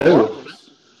Hey,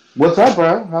 Sparkles. what's up,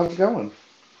 bro? How's it going?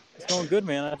 It's going good,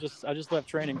 man. I just left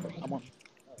training. I'm on.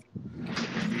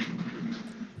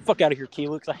 Fuck out of here,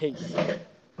 Keelix. I hate you.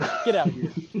 Get out of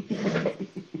here.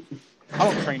 I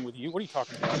don't train with you. What are you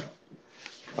talking about,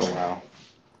 Oh wow,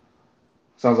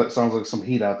 sounds like some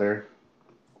heat out there.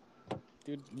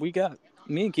 dude? We got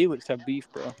me and Keelix have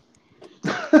beef, bro.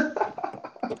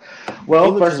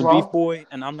 Well, Keelix is first a of beef all, boy,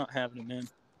 and I'm not having it, man.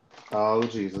 oh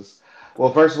Jesus.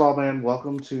 Well, first of all, man,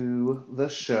 welcome to the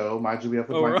show, My GBF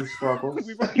with Oh, Mikey we've Sparkles.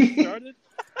 already started,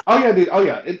 Oh yeah, dude. Oh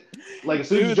yeah. It like as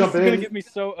soon as you dude. This jump is gonna in, get me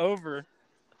so over.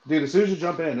 dude. As soon as you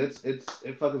jump in,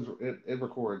 it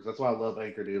records. That's why I love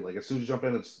Anchor, dude. Like as soon as you jump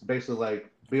in, it's basically like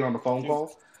being on a phone Dude.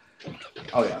 call.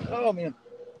 Oh yeah. Oh man,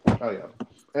 Oh yeah.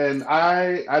 And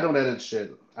I don't edit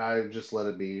shit. I just let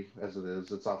it be as it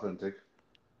is. It's authentic.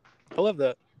 I love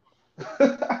that.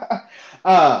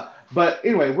 But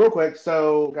anyway, real quick.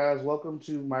 So, guys, welcome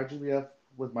to my GBF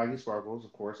with Mikey Sparkles.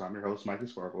 Of course, I'm your host, Mikey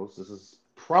Sparkles. This is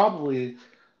probably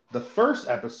the first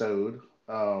episode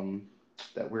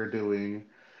that we're doing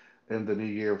in the new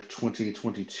year of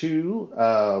 2022.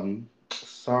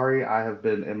 Sorry, I have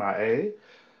been MIA.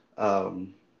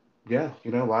 Um, yeah,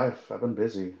 life. I've been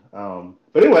busy.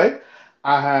 But anyway,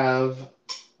 I have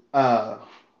uh,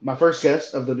 my first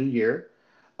guest of the new year.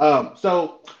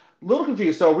 So a little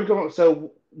confused. So are we going?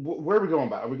 So where are we going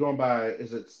by? Are we going by?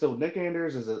 Is it still Nick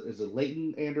Anders? Is it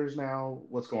Layton Anders now?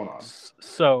 What's going on?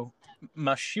 So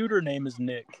my shooter name is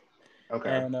Nick, Okay.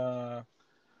 and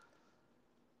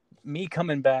me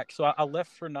coming back. So I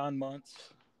left for 9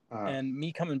 months, Uh, and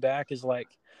me coming back is like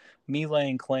me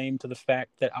laying claim to the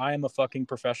fact that I am a fucking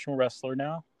professional wrestler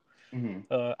now. hmm.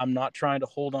 I'm not trying to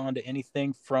hold on to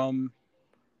anything from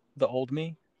the old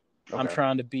me. I'm Okay.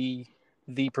 trying to be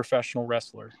the professional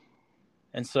wrestler.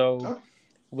 And so Oh,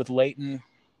 with Layton,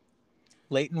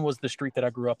 Layton was the street that I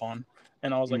grew up on,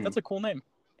 and I was like, mm, that's a cool name.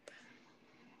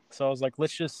 So I was like,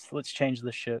 let's change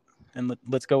this shit and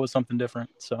let's go with something different.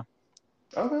 So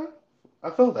okay. I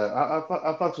feel that. I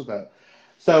fucks with that.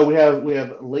 So we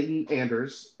have Layton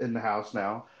Anders in the house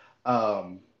now.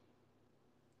 Um,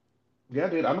 yeah,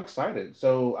 dude, I'm excited.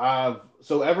 So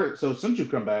since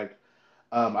you've come back,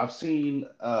 I've seen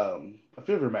a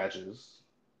few of your matches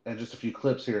and just a few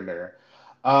clips here and there.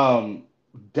 Um,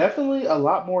 Definitely a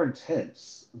lot more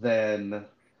intense than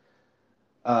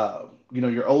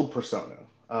your old persona.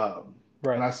 And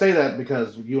right, I say that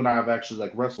because you and I have actually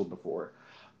like wrestled before.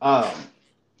 Um,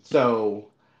 so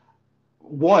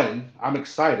I'm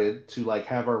excited to like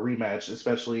have our rematch,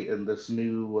 especially in this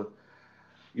new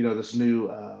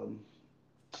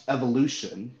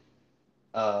evolution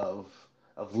of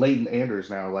Layton Anders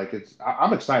now. Like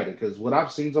I'm excited because what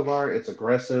I've seen so far, it's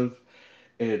aggressive.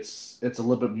 It's a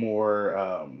little bit more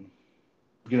a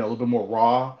little bit more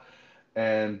raw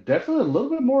and definitely a little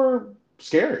bit more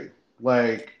scary.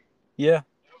 Like yeah,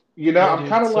 yeah, I'm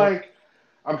kind dude. of So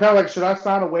like should I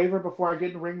sign a waiver before I get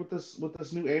in the ring with this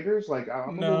new Anders? Like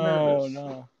I'm a little no, nervous.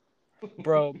 no,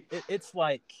 bro, it's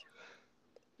like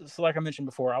I mentioned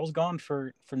before, I was gone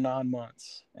for 9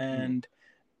 months, Mm, and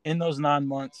in those 9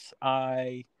 months,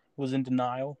 I was in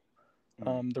denial.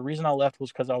 mm, The reason I left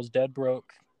was because I was dead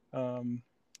broke.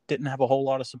 Didn't have a whole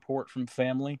lot of support from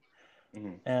family,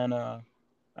 mm. and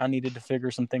I needed to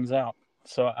figure some things out.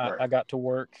 So Right. I got to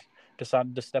work,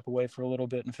 decided to step away for a little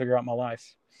bit and figure out my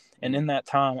life. And Mm, in that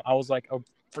time, I was like a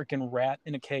freaking rat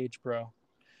in a cage, bro.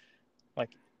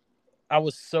 Like I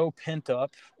was so pent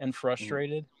up and mm,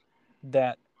 frustrated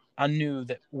that I knew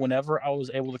that whenever I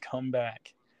was able to come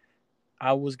back,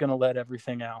 I was going to let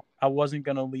everything out. I wasn't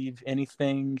going to leave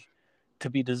anything to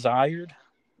be desired.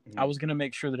 I mm. was going to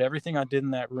make sure that everything I did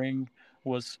in that ring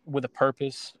was with a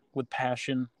purpose, with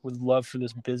passion, with love for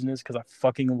this business because I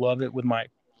fucking love it with my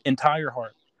entire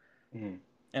heart. Mm.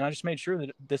 And I just made sure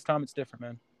that this time it's different,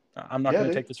 man. I'm not Yeah, going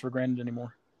to take dude. this for granted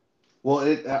anymore. Well,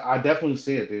 I definitely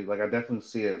see it, dude. Like I definitely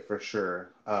see it for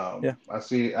sure. Yeah. I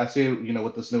see,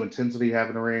 with this new intensity you have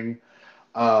in the ring.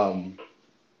 Um,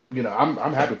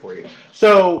 I'm happy for you.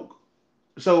 So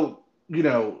the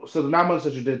 9 months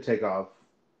that you did take off,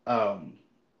 um,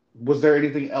 was there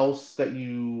anything else that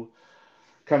you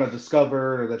kind of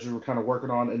discovered or that you were kind of working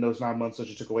on in those 9 months that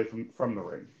you took away from the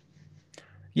ring?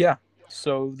 Yeah.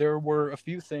 So there were a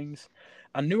few things.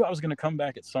 I knew I was going to come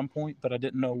back at some point, but I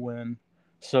didn't know when.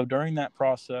 So during that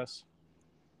process,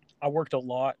 I worked a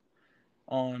lot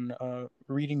on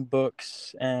reading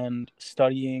books and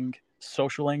studying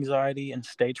social anxiety and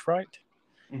stage fright,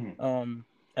 Hmm. um,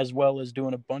 as well as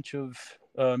doing a bunch of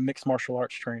mixed martial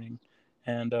arts training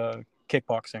and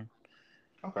kickboxing,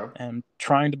 Okay. and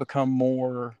trying to become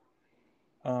more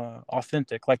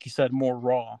authentic, like you said, more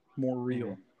raw, more Hmm.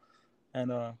 real.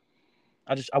 and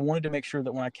I wanted to make sure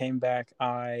that when I came back,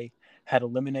 I had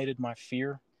eliminated my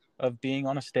fear of being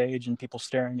on a stage and people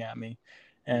staring at me,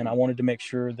 and I Mhm. wanted to make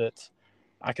sure that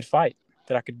I could fight,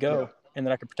 that I could Yeah. go, and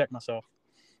that I could protect myself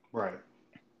Right.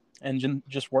 and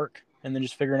just work, and then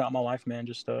just figuring out my life, man.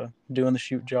 Just doing the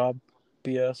shoot job,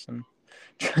 BS, and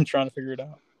trying to figure it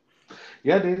out.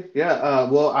 Yeah, dude. Yeah.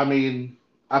 Well, I mean,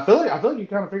 I feel like you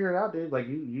kind of figured it out, dude. Like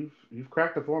you've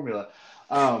cracked the formula.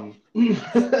 A Thank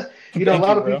lot you, of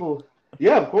bro. people.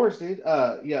 Yeah, of course, dude.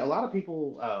 Yeah, a lot of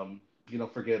people.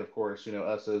 Forget, of course.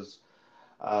 Us as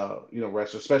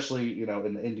wrestlers, especially in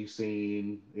the indie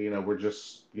scene. We're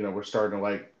just we're starting to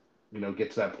like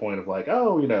get to that point of like,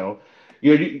 oh, I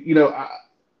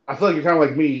feel like you're kind of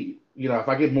like me. If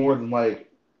I get more than like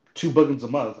two bookings a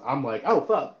month, I'm like, oh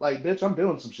fuck, like bitch, I'm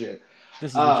doing some shit.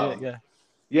 This is legit, Um, yeah.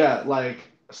 yeah, like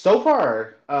so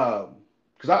far,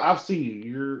 because I've seen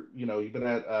you. You've been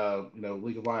at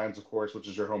League of Lions, of course, which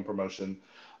is your home promotion.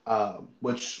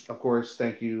 Which of course,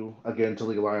 thank you again to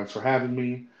League of Lions for having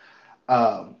me.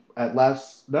 At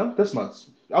last, no, this month.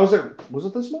 I was there. Was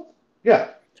it this month?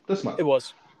 Yeah, this month. It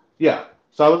was. Yeah.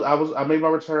 So I made my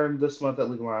return this month at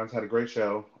League of Lions. Had a great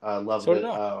show. Loved So did it.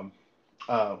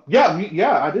 I.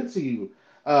 Yeah, I did see you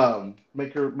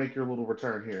make your little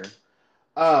return here.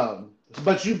 Um,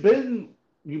 but you've been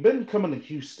coming to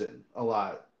Houston a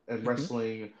lot and Hmm.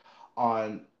 wrestling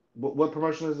on what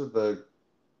promotion is it? The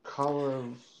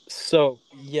Colos So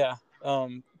yeah,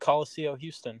 Coliseo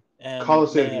Houston, and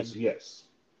Coliseum man, Houston. Yes.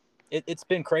 it's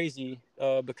been crazy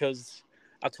because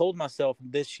I told myself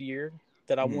this year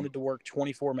that I Hmm. wanted to work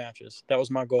 24 matches. That was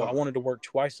my goal. I Okay. wanted to work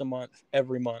twice a month,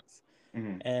 every month.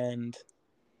 Hmm. And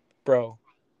bro,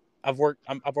 I've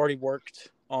already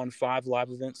worked on 5 live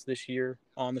events this year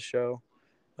on the show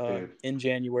Dude. in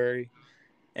January,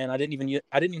 and I didn't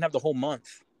even have the whole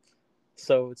month.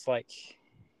 So it's like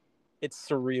it's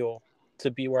surreal to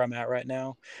be where I'm at right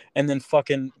now. And then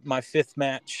fucking my fifth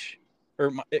match,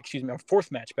 or excuse me, my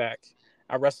fourth match back,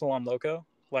 I wrestle on Loco.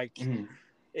 Like Hmm.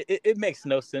 it makes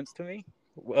no sense to me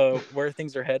where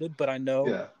things are headed, but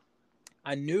Yeah.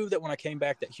 I knew that when I came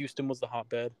back that Houston was the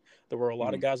hotbed. There were a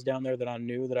lot of Hmm. guys down there that I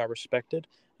knew that I respected,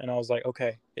 and I was like,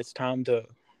 okay, it's time to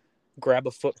grab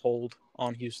a foothold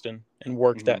on Houston and Hmm.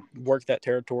 work that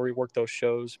territory, work those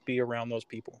shows, be around those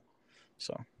people.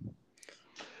 So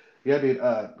Yeah, dude.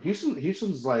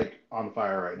 Houston's like on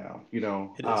fire right now. it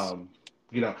is.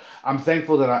 You know, I'm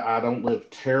thankful that I don't live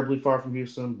terribly far from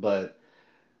Houston, but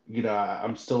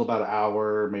I'm still about an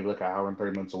hour, maybe like an hour and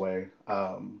 30 minutes away.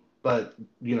 But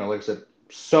like I said,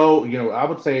 so I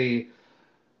would say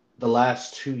the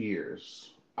last 2 years,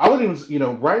 I would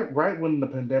even right when the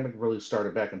pandemic really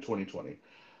started back in 2020.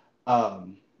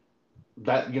 Um,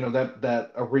 that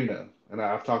that arena, and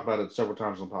I've talked about it several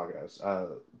times on podcasts.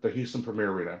 The Houston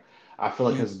Premier Arena, I feel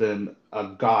like Mhm. has been a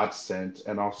godsend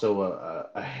and also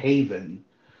a haven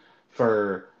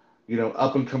for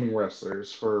up and coming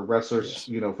wrestlers, for wrestlers,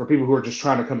 Yes. for people who are just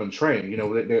trying to come and train.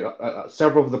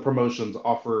 Several of the promotions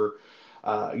offer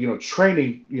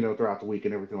training throughout the week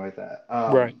and everything like that.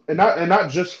 Right. And not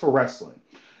just for wrestling.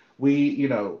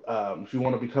 If you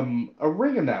want to become a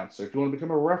ring announcer, if you want to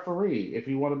become a referee, if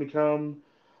you want to become,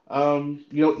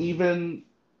 even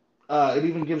it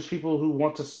even gives people who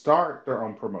want to start their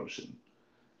own promotion,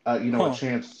 a Huh.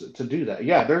 chance to do that.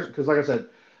 Yeah, there's because like I said,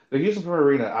 the Houston Premier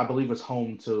Arena, I believe, is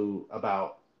home to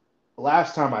about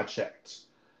last time I checked.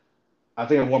 I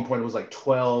think at one point it was like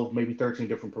 12, maybe 13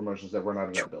 different promotions that were not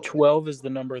in that building. 12 is the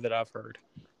number that I've heard.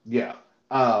 Yeah,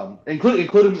 including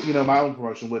my own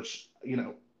promotion, which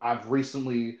I've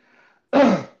recently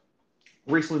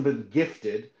been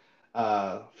gifted,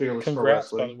 Fearless Pro Congrats, by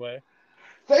Wrestling. the way.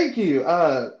 Thank you.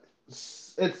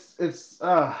 It's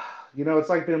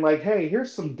like being like, hey,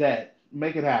 here's some debt,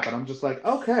 make it happen. I'm just like,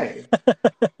 okay,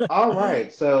 all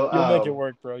right. So, You'll make it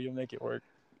work, bro. You'll make it work.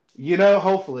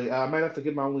 hopefully, I might have to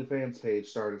get my OnlyFans page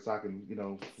started so I can,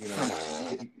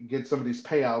 get some of these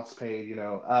payouts paid.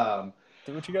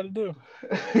 Do what you got to do.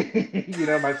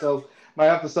 Myself might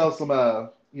have to sell some,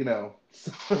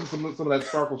 some of that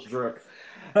sparkles drip.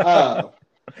 Uh,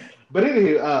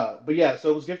 but yeah, so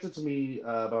it was gifted to me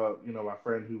about my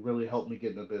friend who really helped me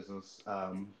get into business.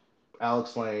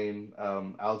 Alex Lane,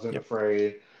 Alexander Yep.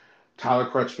 Frey, Tyler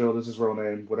Crutchfield is his real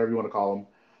name, whatever you want to call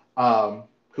him.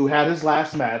 Who had his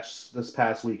last match this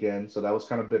past weekend, so that was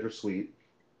kind of bittersweet.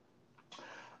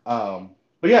 But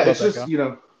yeah, Love it's that just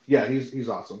guy. yeah, he's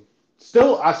awesome.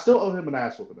 I still owe him an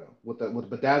ass whooping though with the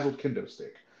bedazzled kendo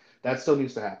stick. That still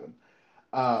needs to happen.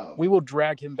 Um, We will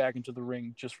drag him back into the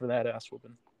ring just for that ass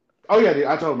whooping. Oh yeah, dude,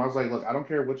 I told him I was like, look, I don't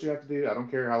care what you have to do. I don't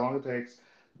care how long it takes.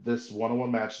 This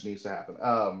one-on-one match needs to happen.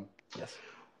 Yes.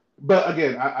 but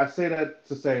again, I say that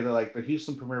to say that like the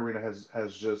Houston Premier Arena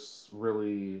has just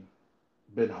really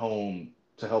been home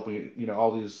to helping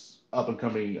all these up and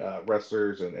coming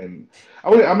wrestlers and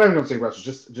I'm not even gonna say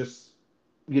wrestlers, just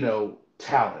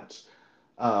talent,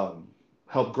 um,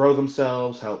 help grow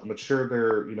themselves, help mature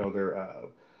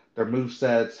their move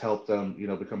sets, help them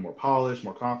become more polished,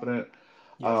 more confident.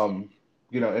 Yes. Um,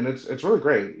 and it's really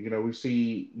great. We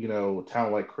see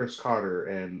talent like Chris Carter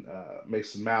and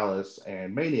Mason Malice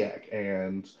and Maniac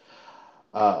and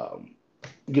um,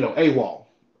 AWOL,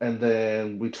 and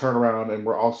then we turn around and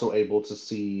we're also able to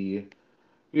see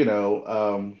you know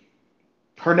um,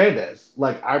 Hernandez.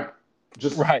 Like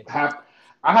just Right. have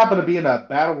I happen to be in a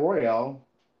battle royale,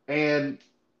 and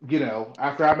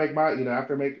after I make my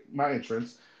after I make my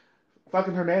entrance,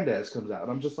 fucking Hernandez comes out,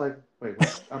 and I'm just like, wait,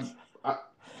 what? I,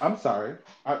 I'm sorry.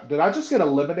 Did I just get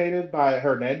eliminated by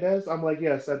Hernandez? I'm like,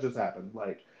 yes, that just happened.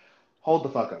 Like, hold the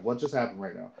fuck up. What just happened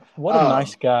right now? What a Um,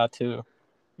 nice guy too.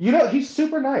 he's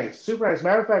super nice, super nice.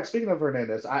 Matter of fact, speaking of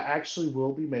Hernandez, I actually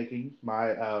will be making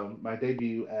my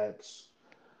debut at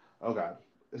oh god,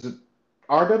 is it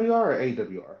RWR or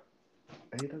AWR?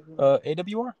 AWR?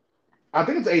 AWR. I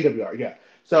think it's AWR. Yeah.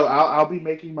 So I'll be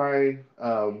making my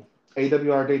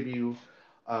AWR debut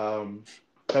um,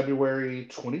 February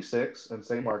 26th in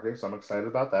St. Marcus. I'm excited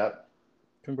about that.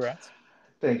 Congrats.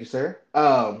 Thank you, sir.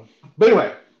 But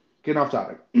anyway, getting off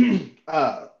topic.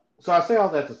 uh, so I say all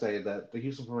that to say that the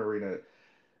Houston Premier Arena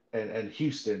and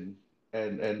Houston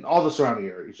and all the surrounding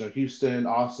areas, Houston,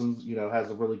 Austin, has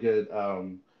a really good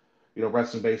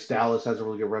wrestling base. Dallas has a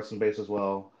really good wrestling base as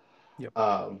well. Yep.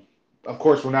 Um, of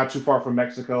course, we're not too far from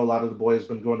Mexico. A lot of the boys have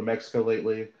been going to Mexico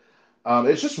lately.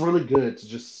 It's just really good to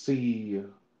just see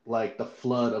like the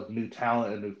flood of new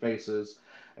talent and new faces,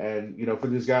 and for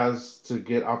these guys to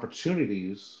get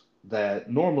opportunities that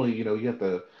normally you have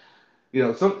to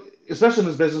some especially in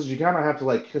this business you kind of have to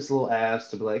like kiss a little ass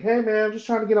to be like, hey man, I'm just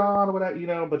trying to get on or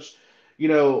whatever, but you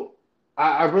know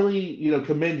I really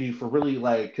commend you for really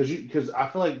like because I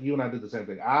feel like you and I did the same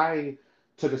thing. I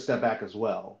took a step back as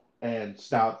well and Yep.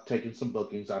 stopped taking some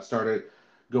bookings. I started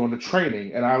going to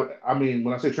training, and I mean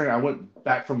when I say training, I went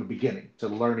back from the beginning to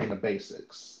learning the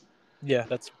basics. Yeah,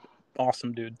 that's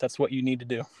awesome, dude. That's what you need to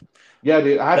do. Yeah,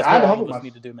 dude, That's I what had to all humble of us myself.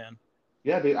 need to do, man.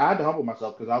 Yeah, dude, I had to humble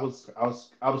myself because I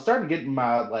was starting to get in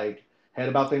my like head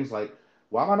about things like,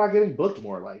 why am I not getting booked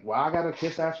more? Like, why I gotta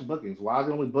kiss ass for bookings? Why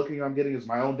the only booking I'm getting is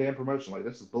my own damn promotion? Like,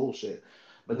 this is bullshit.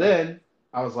 But Right. then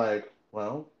I was like,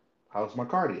 well, how's my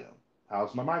cardio?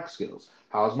 How's my mic skills?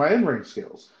 How's my in ring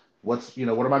skills? What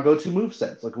are my go to move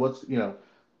sets? Like,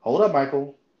 hold up,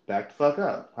 Michael, back the fuck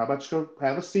up. How about you go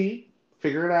have a seat,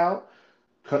 figure it out,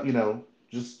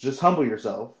 just humble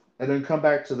yourself, and then come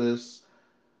back to this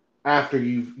after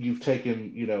you've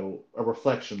taken a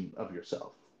reflection of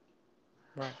yourself.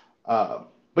 Right.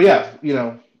 But yeah,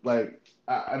 like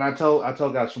and I tell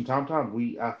guys from time to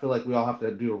time I feel like we all have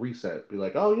to do a reset. Be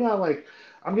like, oh yeah, like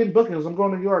I'm getting bookings. I'm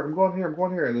going to New York. I'm going here. I'm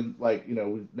going here. And then like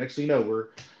next thing you know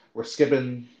we're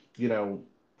skipping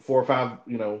 4 or 5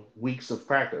 weeks of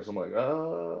practice. I'm like,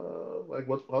 like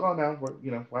what's hold on now? Why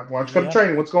aren't you coming to Yeah.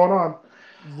 training? What's going on?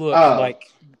 Look, Uh,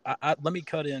 like, let me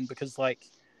cut in because, like,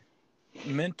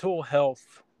 mental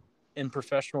health in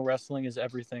professional wrestling is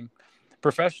everything.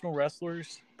 Professional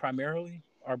wrestlers primarily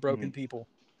are broken mhm. people.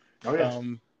 Oh yeah.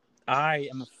 Um, I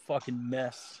am a fucking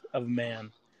mess of a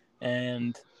man,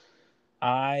 and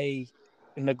I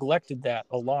neglected that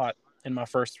a lot in my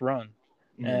first run.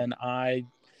 Hmm. And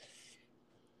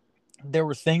there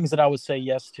were things that I would say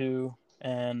yes to,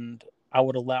 and I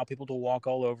would allow people to walk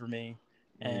all over me.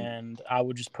 Hmm. And I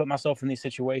would just put myself in these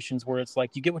situations where it's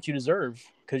like you get what you deserve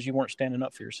because you weren't standing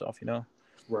up for yourself.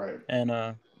 Right. And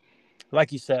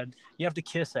like you said, you have to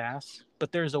kiss ass,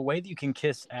 but there's a way that you can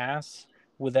kiss ass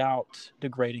without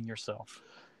degrading yourself.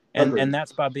 And Agreed.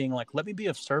 that's by being like, let me be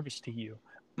of service to you.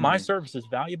 My Hmm. service is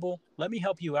valuable. Let me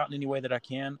help you out in any way that I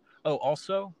can. Oh,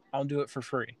 also, I'll do it for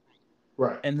free.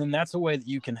 Right. And then that's a way that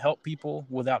you can help people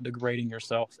without degrading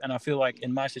yourself. And I feel like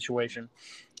in my situation,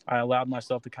 I allowed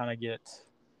myself to kind of get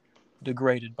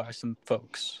degraded by some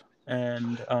folks.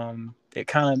 And it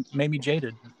kind of made me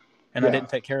jaded. And I Yeah. didn't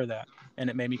take care of that. And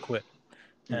it made me quit.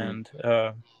 Hmm. And,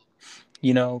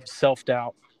 self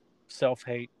doubt, self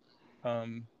hate.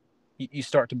 Um, you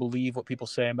start to believe what people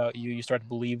say about you. You start to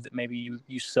believe that maybe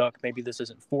you suck. Maybe this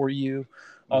isn't for you.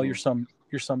 Oh, Hmm.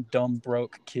 you're some dumb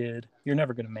broke kid. You're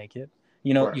never gonna make it.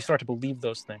 Right. You start to believe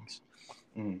those things,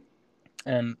 Hmm.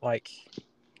 and like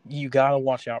you gotta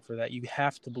watch out for that. You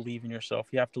have to believe in yourself.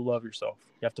 You have to love yourself.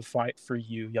 You have to fight for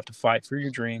you. You have to fight for your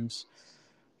dreams.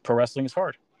 Pro wrestling is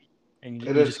hard, and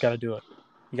It you just got is. to do it.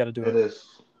 You got to do It it.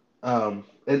 is.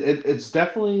 It's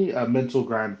definitely a mental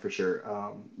grind for sure.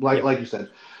 Yep. Like you said,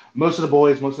 most of the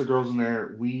boys, most of the girls in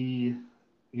there,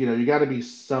 you got to be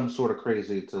some sort of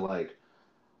crazy to like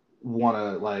want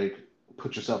to like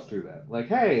put yourself through that. Like,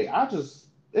 hey,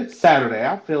 it's Saturday.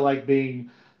 I feel like being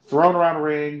thrown around a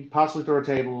ring, possibly through a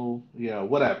table,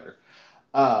 whatever.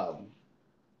 Um,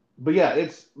 but yeah,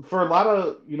 it's for a lot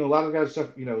of guys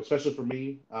stuff, especially for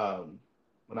me.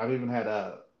 And I've even had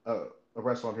a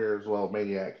wrestler on here as well,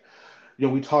 Maniac.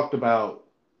 We talked about,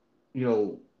 you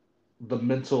know, the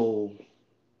mental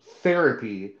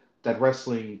therapy that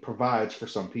wrestling provides for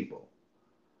some people.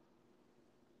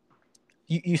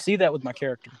 You see that with my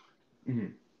character. Hmm.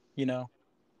 You know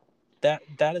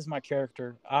that is my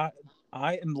character. I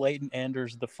am Layton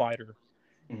Anders, the fighter.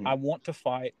 Hmm. I want to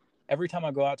fight. Every time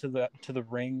I go out to the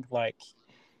ring, like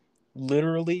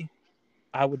literally,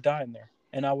 I would die in there,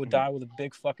 and I would Hmm. die with a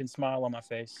big fucking smile on my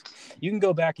face. You can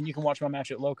go back and you can watch my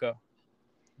match at Loco.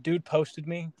 Dude posted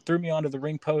me, threw me onto the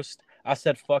ring post. I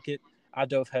said, fuck it. I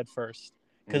dove head first.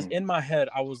 Because Hmm. in my head,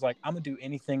 I was like, I'm going to do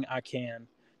anything I can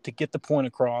to get the point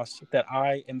across that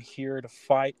I am here to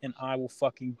fight and I will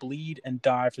fucking bleed and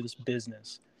die for this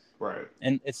business. Right.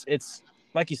 And it's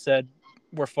like you said,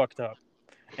 we're fucked up.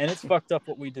 And it's fucked up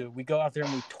what we do. We go out there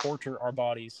and we torture our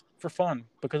bodies for fun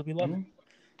because we love it.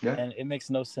 Hmm. Yeah. And it makes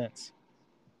no sense.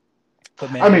 But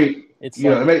I man, mean, it's it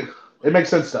like, makes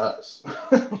sense to us.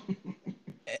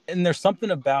 and there's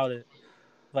something about it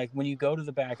like when you go to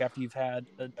the back after you've had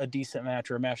a decent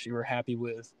match or a match that you were happy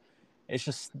with, it's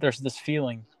just there's this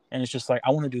feeling, and it's just like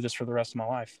I want to do this for the rest of my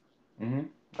life, Hmm.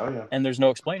 Oh yeah. and there's no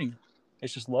explaining it.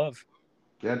 It's just love.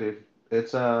 Yeah, dude.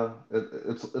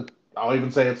 I'll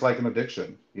even say it's like an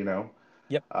addiction. Yep,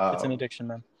 it's an Um, addiction,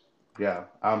 man. yeah,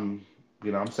 I'm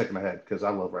sick in the head because I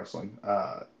love wrestling.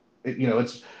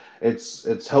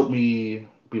 It's helped me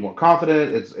be more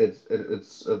confident.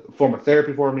 It's a form of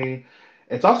therapy for me.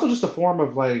 It's also just a form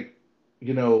of like,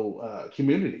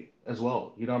 community as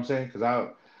well. You know what I'm saying? Because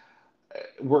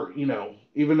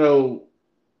even though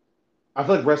I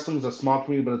feel like wrestling is a small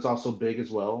community, but it's also big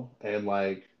as well. And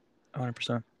like,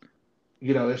 100%.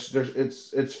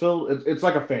 it's filled. It's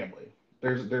like a family.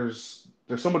 There's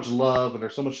so much love and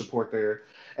there's so much support there.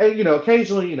 And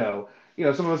occasionally, some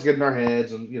of us get in our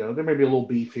heads, and there may be a little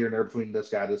beef here and there between this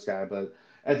guy. But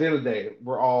at the end of the day,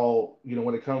 we're all,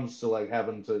 when it comes to like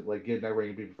having to like get in that ring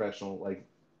and be professional, like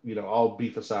all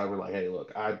beef aside, we're like, hey,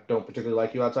 look, I don't particularly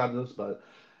like you outside of this, but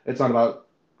it's not about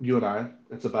you and I.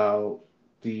 It's about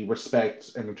the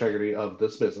respect and integrity of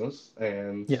this business,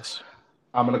 and Yes.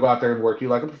 I'm gonna go out there and work you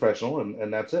like a professional,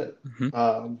 and that's it. Hmm.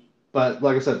 Um, but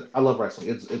like I said, I love wrestling.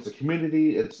 It's a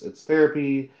community. It's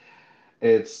therapy.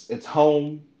 It's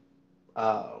home.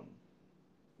 Um,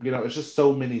 it's just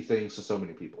so many things to so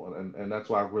many people, and that's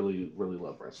why I really really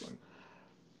love wrestling.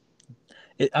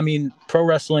 I mean, pro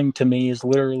wrestling to me is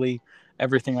literally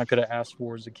everything I could have asked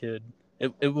for as a kid.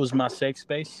 It was my safe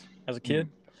space as a Mm-hmm. kid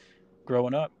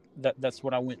growing up. That's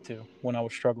what I went to when I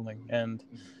was struggling, and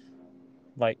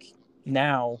like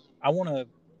now I want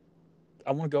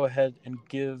to go ahead and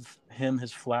give him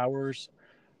his flowers.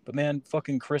 But man,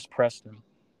 fucking Chris Preston,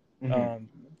 Mm-hmm. um,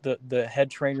 the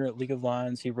head trainer at League of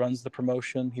Lions, he runs the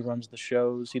promotion, he runs the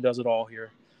shows, he does it all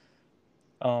here.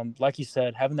 Like you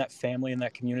said, having that family and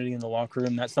that community in the locker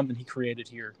room, that's something he created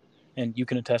here, and you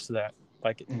can attest to that.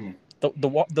 Like Mm-hmm.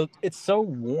 the it's so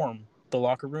warm. The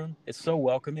locker room, it's so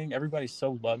welcoming. Everybody's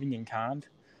so loving and kind.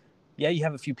 Yeah, you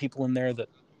have a few people in there that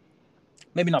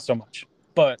maybe not so much,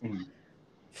 but Mm-hmm.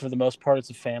 for the most part, it's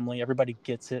a family. Everybody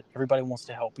gets it. Everybody wants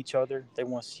to help each other. They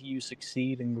want to see you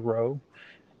succeed and grow.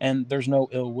 And there's no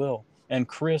ill will. And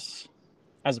Chris,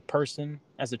 as a person,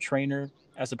 as a trainer,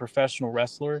 as a professional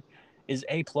wrestler, is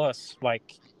A plus.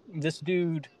 Like this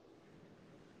dude,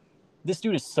 this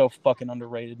dude is so fucking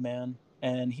underrated, man.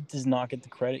 And he does not get the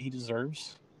credit he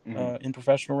deserves Mm-hmm. in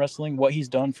professional wrestling. What he's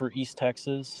done for East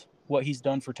Texas, what he's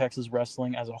done for Texas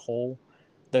wrestling as a whole,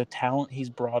 the talent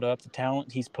he's brought up, the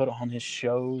talent he's put on his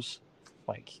shows,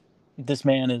 like this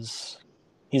man is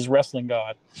he's wrestling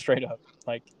god straight up.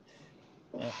 Like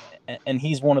and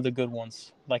he's one of the good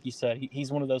ones. Like you said,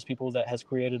 he's one of those people that has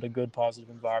created a good positive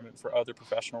environment for other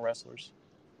professional wrestlers.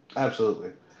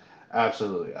 Absolutely,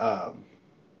 absolutely.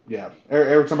 Yeah.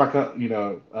 Every time I come,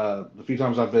 the few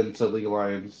times I've been to League of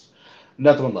Lions,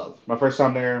 nothing but love. My first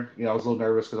time there, I was a little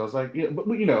nervous because I was like, but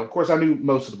of course, I knew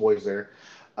most of the boys there.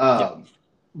 Yep. Um,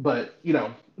 but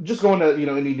just going to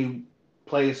any new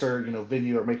place or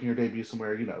venue or making your debut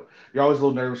somewhere, you're always a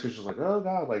little nervous because you're just like, oh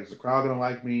god, like is the crowd gonna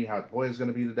like me? How the boys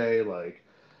gonna be today? Like,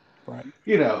 Right.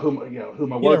 who am I You never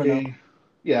know. working?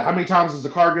 Yeah, how many times is the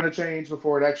car gonna change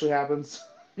before it actually happens?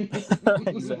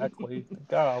 Exactly.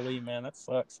 Golly, man, that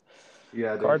sucks.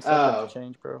 Yeah, dude. Cards subject to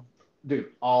change, bro. Dude,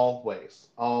 always,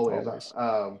 always.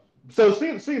 Always. So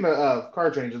speaking of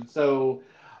car changing, so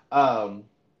um,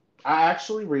 I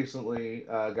actually recently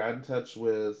got in touch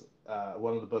with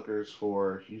one of the bookers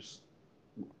for Houston.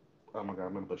 Oh my god,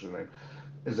 I'm gonna butcher the name.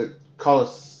 Is it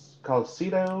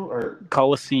Colisedo or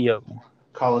Coliseum.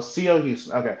 Coliseo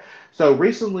Houston? Okay, so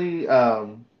recently, got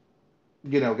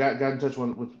in touch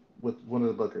with one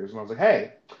of the bookers, and I was like,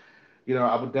 hey,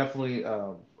 I would definitely,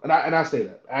 and I say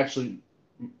that actually,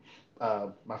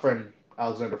 my friend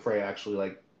Alexander Frey actually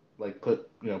like put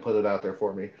it out there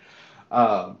for me.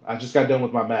 I just got done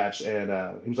with my match, and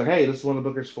he was like, "Hey, this is one of the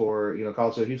bookers for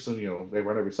College of Houston. They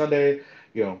run every Sunday.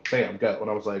 Bam, go." And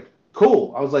I was like,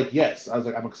 "Cool." I was like, "Yes." I was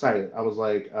like, "I'm excited." I was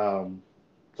like,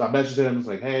 so I messaged him. It's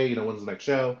like, "Hey, when's the next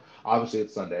show?" Obviously,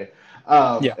 it's Sunday.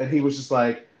 Yeah. And he was just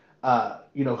like,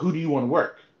 "Who do you want to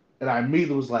work?" And I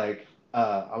immediately was like,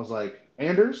 I was like,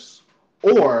 Anders,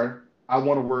 or I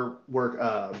want to work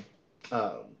um,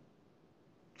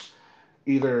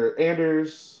 either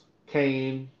Anders,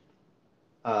 Kane.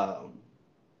 Um,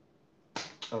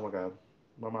 oh my god,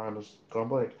 my mind is gone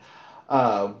blank.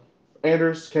 Um,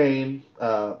 Anders, Kane,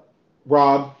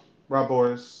 Rob, Rob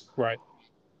Boris, Right.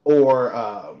 or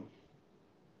oh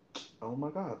my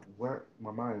god, where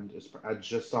my mind is. I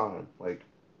just saw him. Like,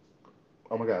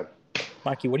 oh my god,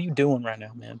 Mikey, what are you doing right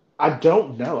now, man? I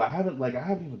don't know. I haven't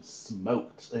even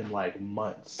smoked in like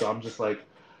months. So I'm just like,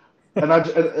 and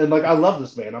I love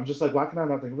this man. I'm just like, why can I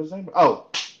not think of his name? Oh,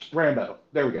 Rambo.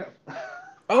 There we go.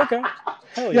 Oh, okay.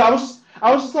 Hell Yeah, yeah.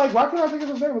 I was just like, why can't I think of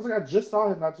his name? I was like, I just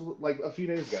saw him not like a few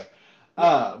days ago.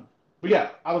 Yeah. But yeah,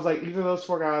 I was like, either of those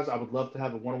four guys, I would love to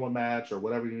have a one-on-one match or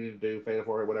whatever you need to do, fatal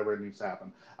four, whatever it needs to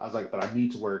happen. I was like, but I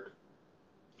need to work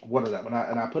one of them, and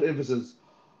I put emphasis,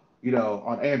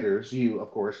 on Anders, you of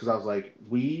course, because I was like,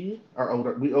 we are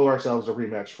older, we owe ourselves a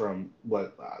rematch from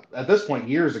what at this point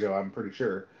years ago, I'm pretty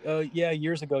sure. Yeah,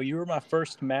 years ago. You were my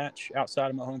first match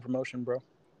outside of my home promotion, bro.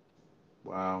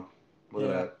 Wow, look at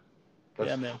Yeah. that. Yeah,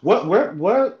 That's man. what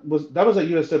was that was at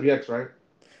USWX, right?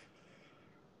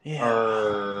 Yeah.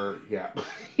 Or yeah.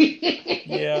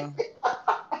 Yeah.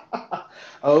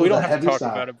 Oh, We the don't have to heavy talk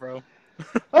sigh. about it, bro.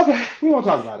 Okay, we won't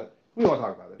talk about it. We won't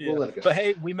talk about it. We'll Yeah. let it go. But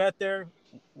hey, we met there.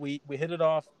 We hit it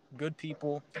off. Good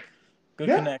people, good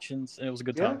Yeah, connections, and it was a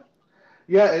good yeah, time.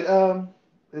 yeah.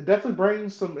 It definitely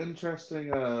brings some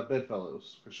interesting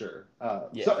bedfellows for sure.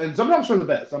 Yeah. And sometimes for the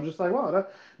best. I'm just like, wow, I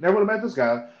never would have met this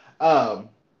guy. Um,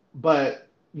 but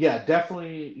yeah,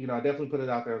 definitely. I definitely put it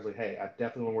out there. I was like, hey, I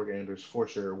definitely want to work Anders for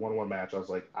sure. One-on-one match. I was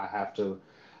like, I have to,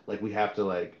 like, we have to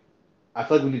like. I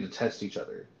feel like we need to test each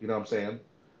other. You know what I'm saying?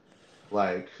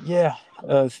 Like, Yeah.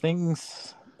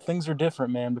 Things are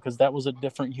different, man, because that was a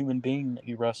different human being that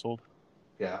you wrestled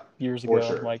yeah, years for ago.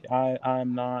 sure. Like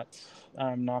I'm not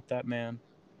that man.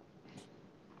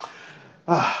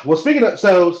 Well, speaking of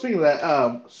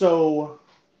that, so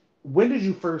when did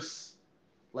you first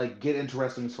like get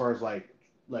interested as far as like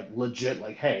legit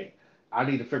like, hey, I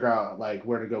need to figure out like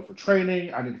where to go for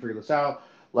training. I need to figure this out.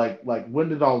 Like when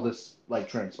did all this like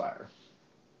transpire?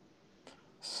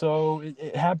 So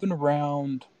it happened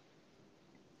around.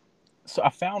 So I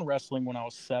found wrestling when I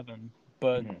was 7,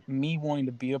 but Hmm. me wanting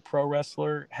to be a pro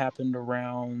wrestler happened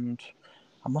around.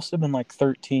 I must have been like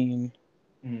 13.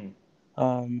 Hmm.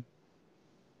 Um,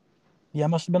 yeah, I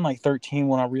must have been like 13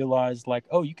 when I realized like,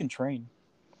 oh, you can train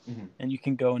Hmm. and you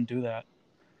can go and do that.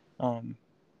 Um,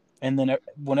 and then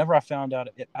whenever I found out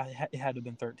it had to have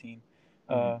been 13.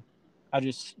 Hmm. Uh, I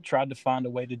just tried to find a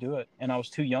way to do it, and I was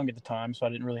too young at the time, so I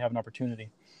didn't really have an opportunity.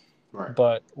 Right.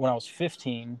 But when I was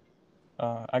 15,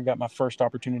 I got my first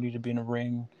opportunity to be in a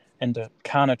ring and to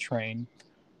kind of train.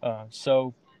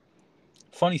 So,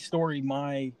 funny story: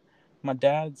 my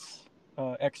dad's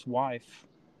ex-wife,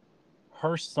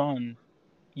 her son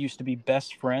used to be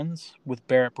best friends with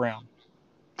Barrett Brown.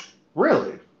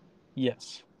 Really?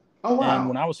 Yes, Oh and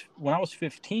wow. when I was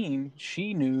 15,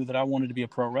 she knew that I wanted to be a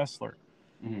pro wrestler.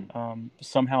 Hmm.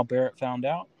 Somehow Barrett found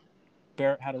out.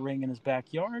 Barrett had a ring in his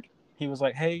backyard. He was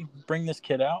like, "Hey, bring this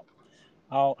kid out.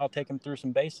 I'll take him through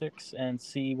some basics and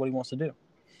see what he wants to do."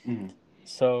 Hmm.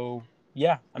 So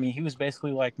yeah, I mean, he was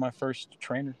basically like my first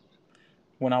trainer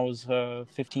when I was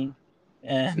 15,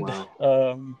 and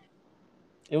Wow.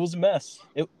 it was a mess.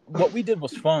 What we did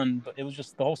was fun, but it was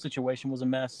just the whole situation was a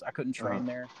mess. I couldn't Uh, train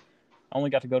there. I only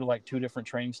got to go to like 2 different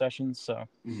training sessions, so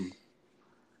hmm.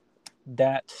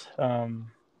 that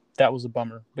that was a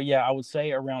bummer. But yeah, I would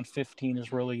say around 15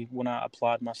 is really when I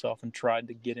applied myself and tried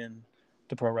to get in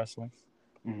to pro wrestling.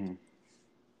 Hmm.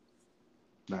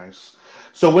 Nice.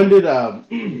 So when did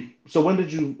so when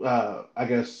did you I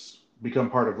guess become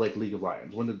part of like League of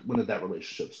Lions? When did that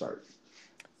relationship start?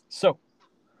 So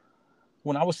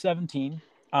when I was 17,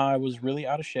 I was really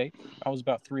out of shape. I was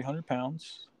about 300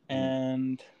 pounds, Mm-hmm.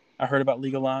 and I heard about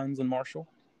League of Lions in Marshall.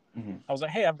 Mm-hmm. I was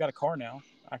like, hey, I've got a car now.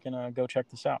 I can go check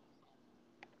this out.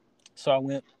 So I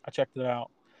went, I checked it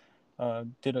out,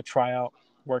 did a tryout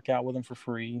workout with them for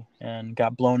free, and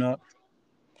got blown up.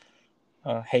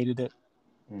 Hated it,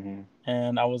 Mm-hmm.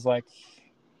 and I was like,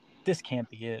 this can't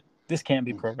be it. This can't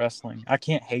be pro wrestling. I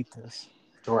can't hate this.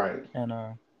 Right. And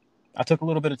I took a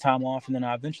little bit of time off, and then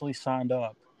I eventually signed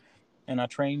up, and I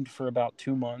trained for about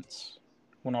 2 months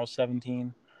when I was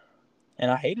 17,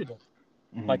 and I hated it.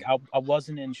 Mm-hmm. Like I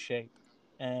wasn't in shape,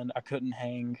 and I couldn't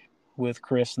hang with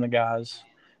Chris and the guys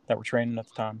that were training at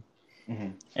the time. Mm-hmm.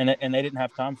 And they didn't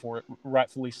have time for it,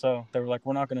 rightfully so. They were like,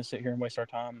 we're not going to sit here and waste our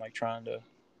time like trying to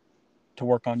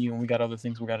work on you, and we got other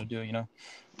things we got to do, you know.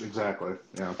 Exactly.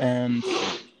 Yeah. And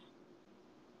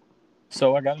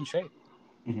so I got in shape,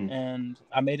 Mm-hmm. and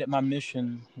I made it my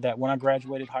mission that when I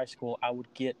graduated high school, I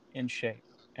would get in shape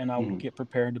and I would Mm-hmm. get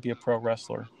prepared to be a pro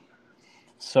wrestler.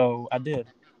 So I did.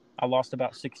 I lost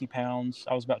about 60 pounds.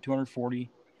 I was about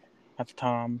 240 at the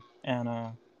time, and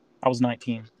I was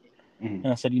 19. Mm-hmm. And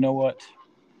I said, you know what?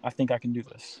 I think I can do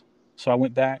this. So I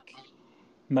went back,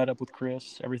 met up with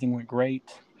Chris. Everything went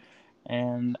great,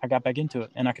 and I got back into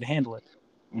it, and I could handle it.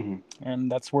 Mm-hmm.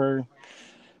 And that's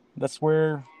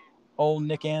where old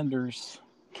Nick Anders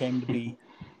came to be.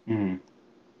 Mm-hmm.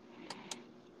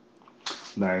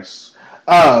 Nice.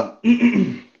 Uh,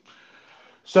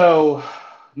 so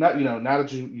now now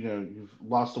that you've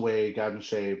lost the weight, got in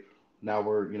shape. Now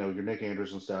we're you're Nick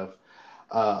Anders and stuff.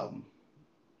 Um,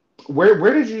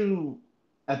 where did you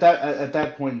at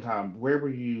that point in time? Where were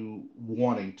you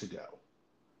wanting to go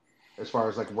as far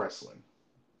as like wrestling?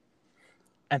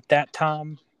 At that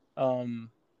time, um,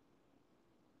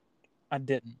 I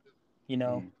didn't. You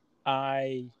know, Mm-hmm.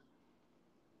 I.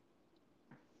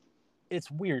 It's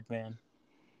weird, man,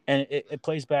 and it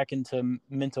plays back into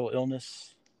mental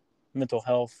illness, mental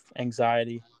health,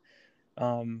 anxiety.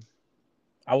 Um,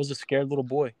 I was a scared little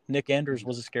boy. Nick Anders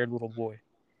was a scared little boy,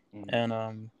 Mm-hmm.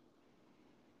 and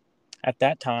at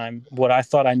that time, what I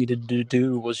thought I needed to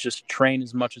do was just train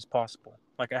as much as possible.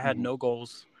 Like I had Mm-hmm. no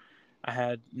goals. I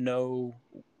had no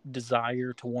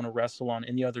desire to want to wrestle on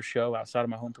any other show outside of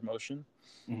my home promotion.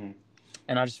 Mm-hmm.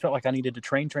 And I just felt like I needed to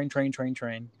train, train, train, train,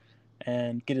 train,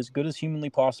 and get as good as humanly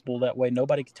possible. That way,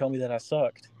 nobody could tell me that I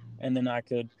sucked, and then I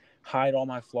could hide all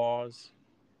my flaws,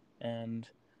 and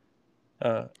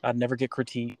I'd never get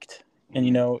critiqued. And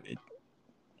Mm-hmm.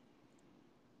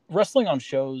 wrestling on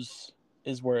shows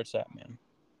is where it's at, man.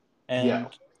 Yeah. And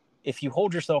if you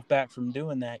hold yourself back from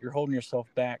doing that, you're holding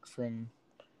yourself back from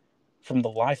the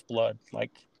lifeblood,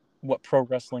 like what pro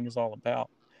wrestling is all about.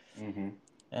 Mm-hmm.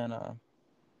 And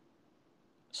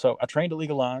so I trained at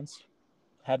League of Lions,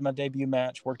 had my debut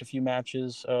match, worked a few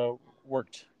matches,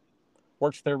 worked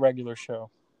their regular show,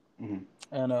 Mm-hmm.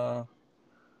 and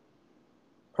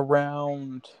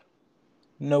around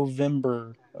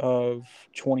November of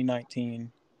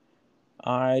 2019,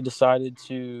 I decided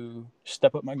to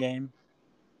step up my game,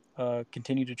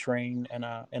 continue to train, and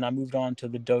I moved on to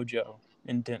the dojo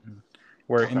in Denton,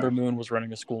 where Okay. Ember Moon was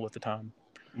running a school at the time,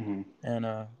 Mm-hmm. and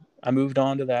I moved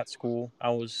on to that school. I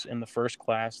was in the first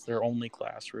class, their only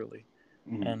class really,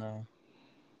 Mm-hmm. and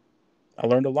I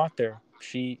learned a lot there.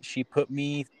 She put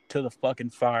me to the fucking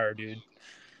fire, dude.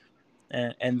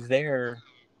 And there,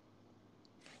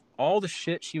 all the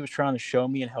shit she was trying to show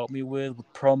me and help me with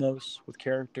promos, with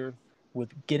character, with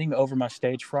getting over my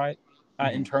stage fright,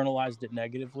 I Mm-hmm. internalized it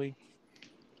negatively.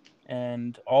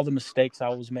 And all the mistakes I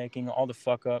was making, all the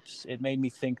fuck ups, it made me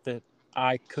think that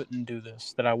I couldn't do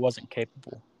this, that I wasn't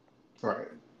capable. Right.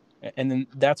 And then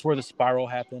that's where the spiral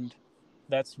happened.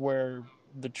 That's where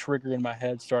the trigger in my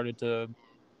head started to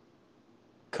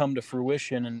come to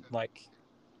fruition. And like,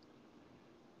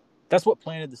 that's what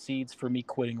planted the seeds for me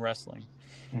quitting wrestling.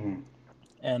 Mm-hmm.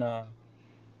 And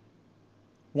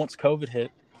once COVID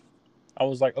hit, I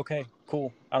was like, okay,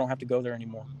 cool. I don't have to go there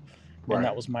anymore. And Right.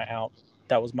 that was my out.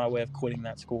 That was my way of quitting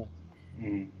that school.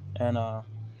 Mm-hmm. And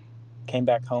came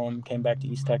back home, came back to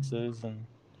East Texas, and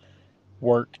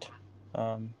worked.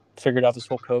 Figured out this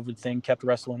whole COVID thing, kept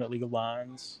wrestling at League of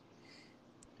Lions.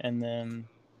 And then,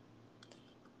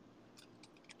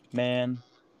 man,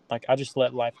 like I just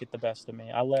let life get the best of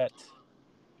me. I let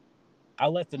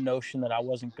the notion that I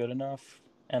wasn't good enough,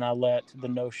 and I let the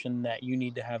notion that you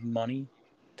need to have money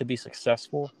to be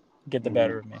successful get the Mm-hmm.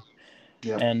 better of me.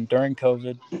 Yep. And during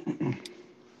COVID,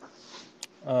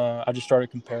 I just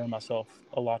started comparing myself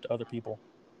a lot to other people,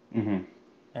 Mm-hmm.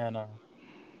 and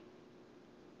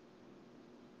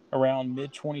around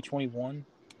mid 2021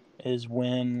 is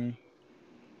when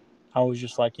I was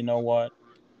just like, you know what?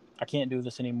 I can't do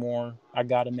this anymore. I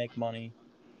got to make money.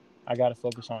 I got to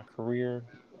focus on a career.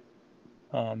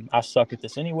 I suck at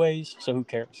this anyways, so who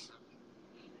cares?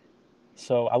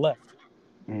 So I left.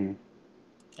 Mm.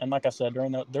 And like I said,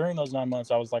 during those 9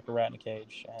 months, I was like a rat in a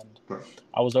cage, and Bro.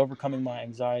 I was overcoming my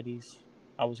anxieties.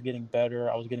 I was getting better.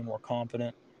 I was getting more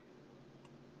confident.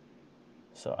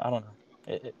 So I don't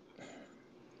know.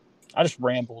 I just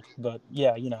rambled, but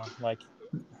yeah, like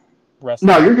No,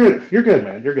 wrestling. you're good. You're good,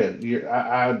 man. You're good.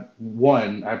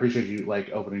 I appreciate you like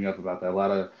opening up about that.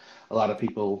 A lot of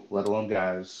people, let alone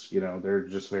guys, they're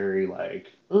just very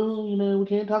like, oh, we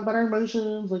can't talk about our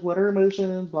emotions. Like, what are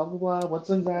emotions? Blah blah blah. What's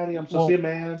anxiety? I'm supposed to Well, be a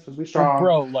man. Supposed to be well, strong.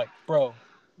 bro, like, bro,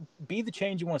 be the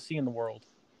change you want to see in the world.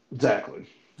 Exactly.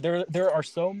 There are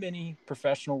so many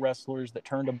professional wrestlers that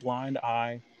turned a blind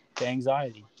eye to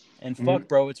anxiety. And Hmm. fuck,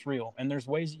 bro, it's real. And there's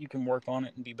ways that you can work on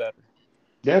it and be better.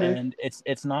 Yeah, dude. And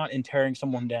it's not in tearing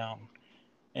someone down,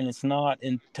 and it's not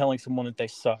in telling someone that they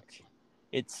suck.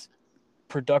 It's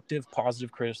productive,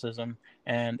 positive criticism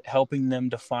and helping them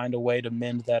to find a way to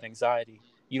mend that anxiety.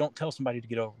 You don't tell somebody to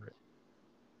get over it.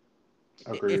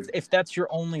 If Agreed. if that's your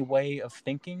only way of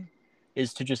thinking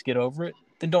is to just get over it,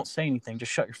 then don't say anything.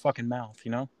 Just shut your fucking mouth.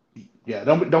 Yeah,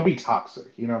 don't be toxic.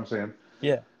 You know what I'm saying?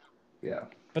 Yeah. Yeah,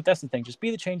 But that's the thing. Just be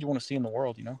the change you want to see in the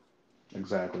world.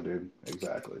 exactly, dude.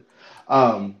 Exactly.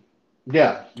 Um,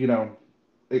 yeah,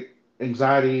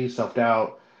 anxiety, self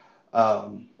doubt.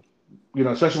 Um,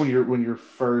 especially when you're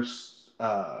first,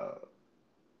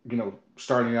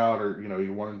 starting out, or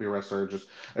you want to be a wrestler. Just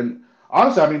and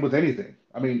honestly, I mean, with anything,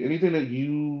 I mean, anything that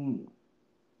you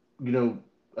know,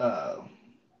 uh,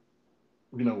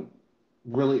 you know,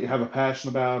 really have a passion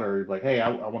about, or like, hey, I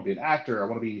want to be an actor. I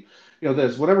want to be,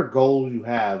 this whatever goal you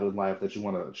have in life that you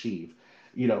want to achieve.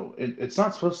 It's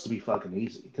not supposed to be fucking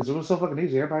easy, because if it was so fucking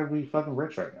easy, everybody would be fucking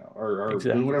rich right now, or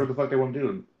doing whatever Exactly. the fuck they want to do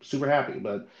and super happy.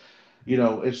 But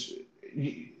it's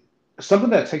something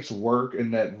that takes work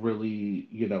and that really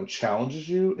challenges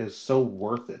you is so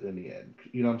worth it in the end.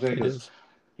 You know what I'm saying? It Because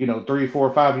is. 3,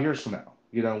 4, 5 years from now,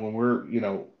 when we're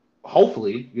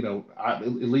hopefully, at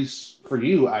least for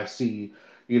you, I see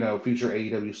future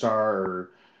AEW star,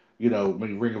 or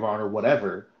maybe Ring of Honor,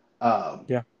 whatever. Um,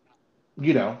 Yeah.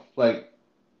 like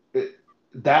it,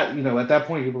 that, at that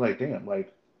point you'll be like, damn,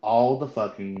 like all the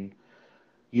fucking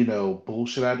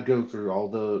bullshit I had to go through, all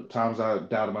the times I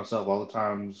doubted myself, all the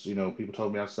times, people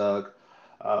told me I suck,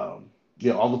 all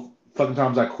the fucking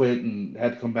times I quit and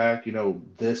had to come back,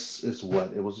 this is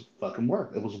what it was fucking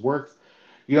worth. It was worth,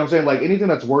 what I'm saying? Like anything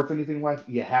that's worth anything in life,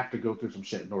 you have to go through some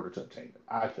shit in order to obtain it,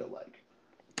 I feel like.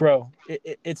 Bro,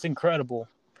 it's incredible.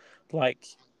 Like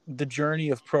the journey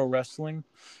of pro wrestling,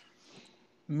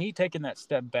 me taking that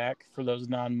step back for those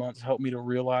 9 months helped me to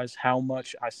realize how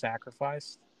much I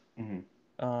sacrificed. Hmm.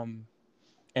 Um,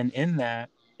 and in that,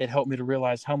 it helped me to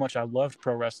realize how much I loved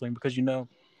pro wrestling because,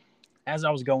 as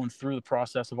I was going through the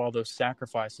process of all those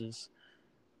sacrifices,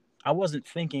 I wasn't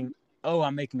thinking, oh,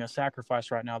 I'm making a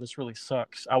sacrifice right now. This really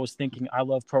sucks. I was thinking, I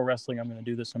love pro wrestling. I'm going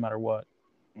to do this no matter what.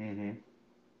 Hmm.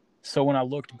 So when I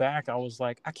looked back, I was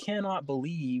like, I cannot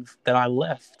believe that I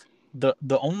left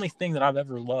the only thing that I've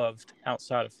ever loved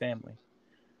outside of family,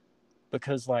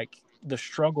 because like the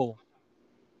struggle,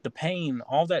 the pain,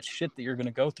 all that shit that you're going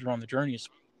to go through on the journey is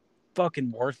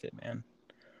fucking worth it, man.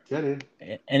 Yeah, dude.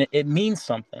 And it means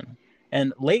something.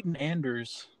 And Layton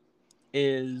Anders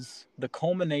is the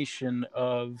culmination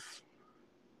of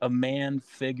a man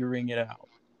figuring it out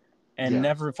and Yeah,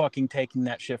 never fucking taking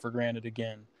that shit for granted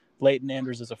again. Layton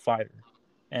Anders is a fighter,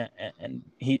 and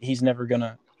he's never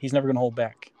gonna hold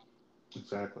back.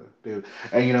 exactly, dude.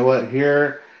 And you know what?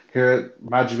 Here at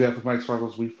my GBF with Mike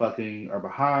Sparkles, we fucking are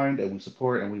behind, and we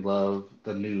support and we love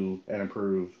the new and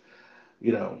improved,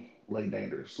 you know, Layton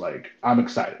Anders. Like I'm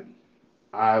excited.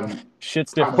 I'm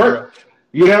Shit's I'm different, bro.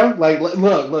 for like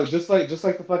look, just like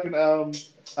the fucking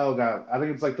oh god, I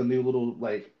think it's like the new little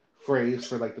like phrase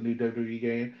for like the new WWE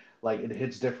game. Like it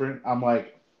hits different. I'm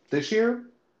like this year,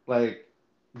 like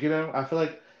I feel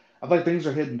like things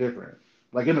are hitting different,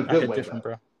 like in a I good hit way different,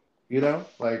 though. bro.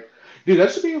 Like dude,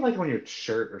 that should be like on your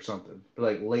shirt or something.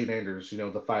 Like Layton Anders,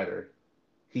 the fighter,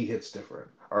 he hits different,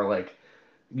 or like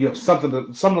something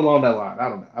along that line. I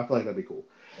don't know. I feel like that'd be cool.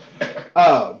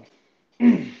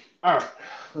 Um, all right,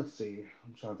 let's see.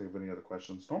 I'm trying to think of any other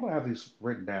questions. Normally I have these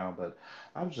written down, but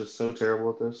I'm just so terrible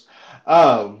at this.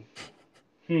 Um,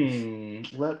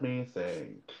 Let me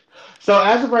think. So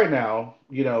as of right now,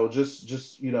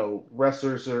 just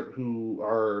wrestlers who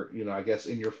are I guess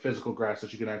in your physical grasp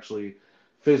that you can actually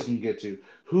physically get to.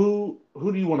 Who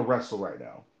do you want to wrestle right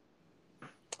now?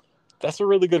 That's a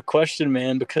really good question,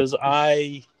 man, because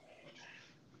I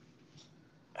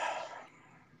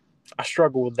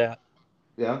struggle with that.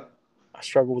 Yeah. I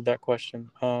struggle with that question.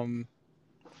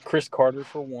 Chris Carter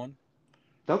for one.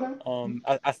 Okay.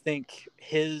 I think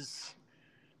his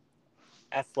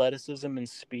athleticism and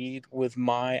speed with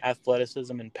my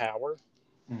athleticism and power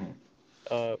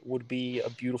Mm-hmm. would be a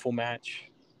beautiful match.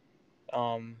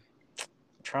 I'm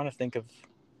trying to think of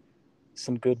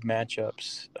some good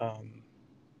matchups.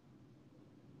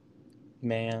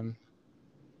 Man,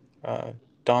 uh,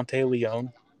 Dante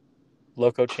Leone,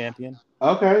 Loco champion.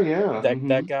 Okay. Yeah. That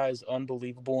Mm-hmm. guy's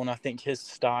unbelievable, and I think his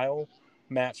style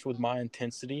matched with my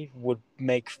intensity would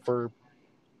make for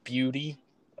beauty.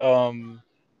 Um,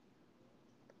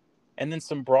 and then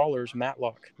some brawlers.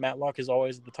 Matlock. Matlock is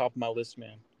always at the top of my list,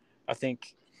 man. I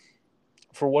think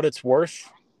for what it's worth,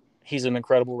 he's an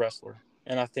incredible wrestler,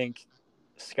 and I think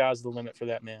sky's the limit for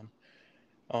that man.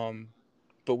 Um,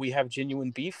 but we have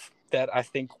genuine beef that I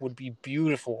think would be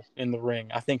beautiful in the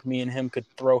ring. I think me and him could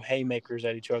throw haymakers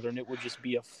at each other, and it would just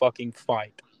be a fucking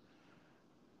fight.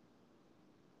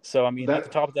 So I mean, at the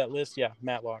That top of that list, yeah,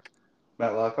 Matlock.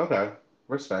 Matlock. Okay.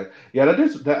 Respect. Yeah. That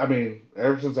dude's. That, I mean,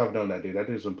 ever since I've known that dude, that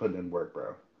dude's been putting in work,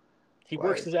 bro. He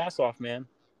works Like, his ass off, man.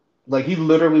 he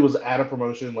literally was at a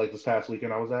promotion like this past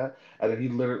weekend I was at, and then he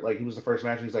literally he was the first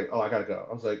match. And he's like, "Oh, I gotta go."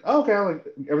 I was like, oh, "Okay." I'm like,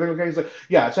 everything okay? He's like,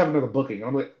 "Yeah, I just have another booking." And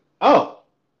I'm like, "Oh,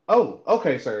 oh,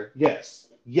 okay, sir. Yes,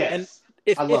 And yes,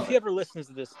 if I if love he it." ever listens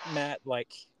to this, Matt,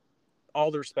 like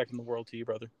all the respect in the world to you,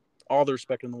 brother. All the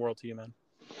respect in the world to you, man.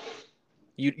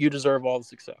 You deserve all the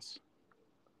success.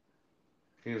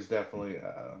 He is definitely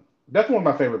one of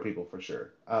my favorite people for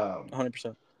sure.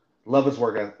 100%. Love his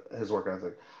work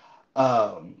ethic.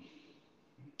 Um,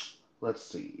 let's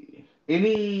see.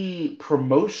 Any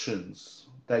promotions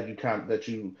that you kind of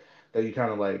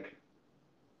like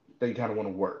that you kind of want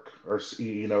to work, or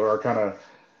or kind of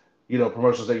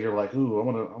promotions that you're like, ooh, I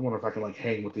wonder if I can like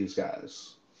hang with these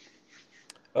guys.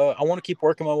 I want to keep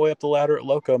working my way up the ladder at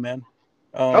Loco, man.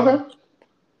 Um, Okay.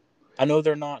 I know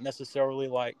they're not necessarily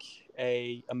like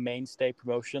a mainstay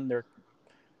promotion.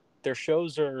 Their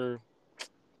shows are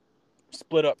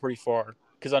split up pretty far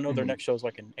because I know their Hmm. next show is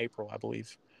like in April, I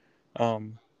believe.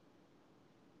 Um,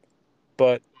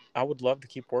 but I would love to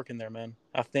keep working there, man.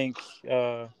 I think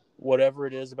whatever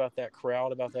it is about that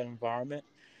crowd, about that environment,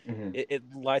 Hmm. it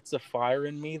lights a fire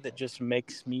in me that just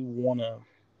makes me wanna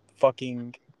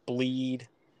fucking bleed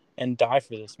and die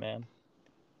for this, man.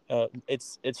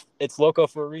 It's Loco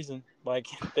for a reason. Like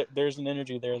there's an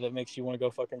energy there that makes you want to go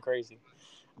fucking crazy,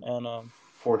 and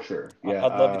For sure. Yeah.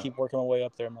 I'd love to keep working my way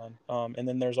up there, man. And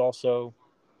then there's also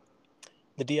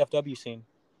the DFW scene.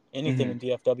 Anything Hmm. in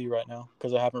DFW right now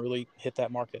because I haven't really hit that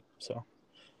market. So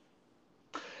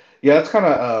Yeah, that's kind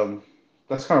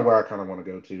of where I kind of want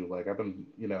to go to. Like I've been,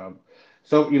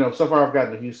 so so far I've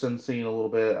gotten the Houston scene a little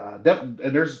bit,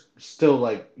 and there's still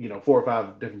like 4 or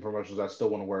 5 different promotions I still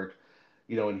want to work,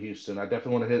 in Houston. I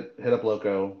definitely want to hit up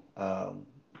Loco.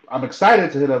 I'm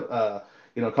excited to hit up,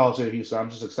 College City Houston. I'm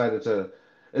just excited to,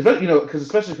 because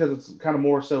especially because it's kind of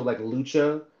more so like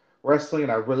lucha wrestling,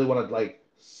 and I really want to like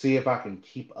see if I can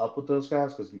keep up with those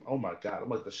guys. Because oh my god, I'm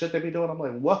like the shit they be doing. I'm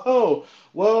like, whoa,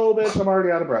 whoa, bitch, I'm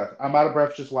already out of breath. I'm out of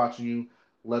breath just watching you.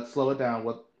 Let's slow it down.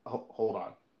 Hold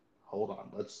on, hold on.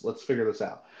 Let's figure this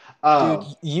out. dude,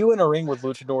 Um, you in a ring with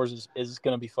luchadors is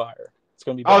gonna be fire. It's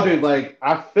gonna be Oh, dude, badass, man. like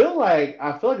I feel like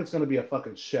it's gonna be a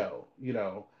fucking show.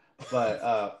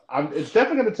 But it's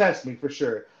definitely gonna test me for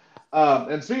sure.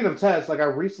 And speaking of tests, like I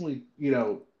recently,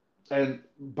 and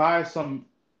by some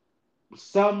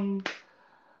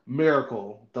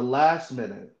miracle, the last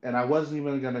minute, and I wasn't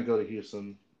even gonna go to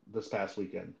Houston this past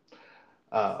weekend.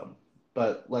 Um,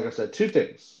 but like I said, two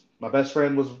things. My best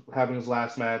friend was having his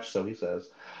last match, so he says.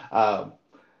 Um,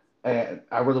 and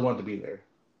I really wanted to be there.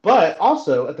 But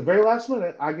also, at the very last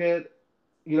minute, I get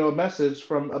a message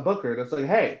from a booker that's like,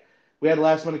 "Hey, we had a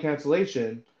last minute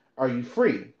cancellation. Are you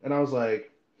free?" And I was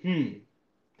like,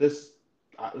 this,"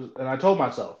 and I told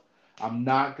myself, I'm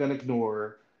not gonna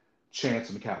ignore chance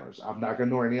encounters. I'm not gonna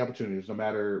ignore any opportunities, no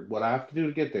matter what I have to do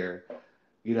to get there.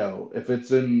 If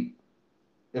it's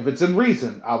in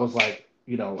reason, I was like,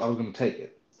 I was gonna take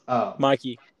it.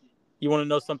 Mikey, you want to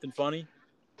know something funny?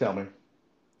 Tell me,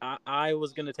 I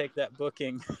was gonna take that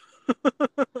booking,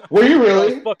 were you but I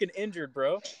was really? fucking injured,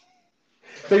 bro.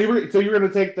 So you were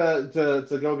gonna take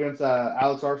to go against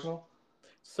Alex Arsenal?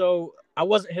 So I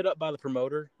wasn't hit up by the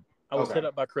promoter. I was Okay. hit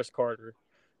up by Chris Carter.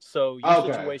 So your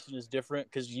Okay. situation is different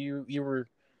because you were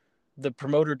the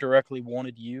promoter directly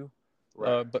wanted you,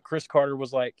 Right. but Chris Carter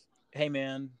was like, "Hey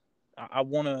man, I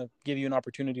want to give you an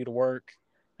opportunity to work,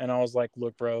 And I was like,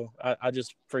 look, bro, I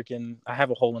just freaking, I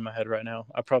have a hole in my head right now.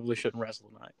 I probably shouldn't wrestle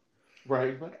tonight.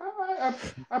 Right? Like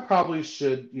I probably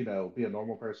should, be a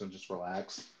normal person, just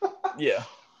relax. Yeah.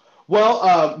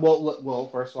 Well.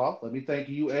 First of all, let me thank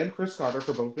you and Chris Carter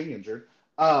for both being injured.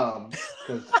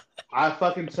 Because I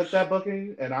fucking took that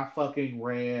booking and I fucking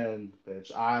ran,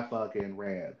 bitch. I fucking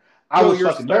ran. I Yo, was you're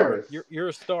a fucking star. nervous. You're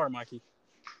a star, Mikey.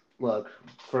 Look,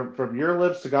 from your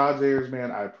lips to God's ears,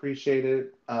 man. I appreciate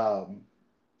it.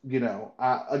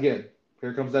 Again,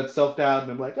 here comes that self doubt,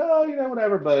 and I'm like, oh,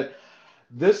 whatever. But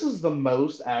this is the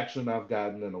most action I've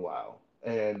gotten in a while.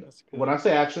 And That's when good. I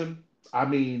say action, I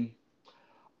mean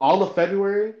all of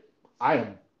February. I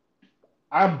am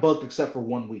I'm booked except for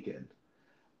one weekend.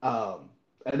 Um,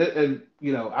 and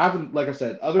I haven't, like I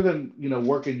said, other than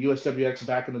working USWX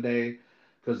back in the day,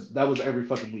 because that was every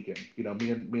fucking weekend.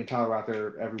 Me and Tyler were out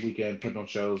there every weekend putting on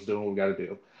shows, doing what we got to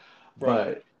do.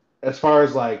 Right. But as far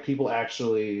as like people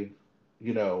actually,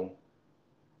 you know,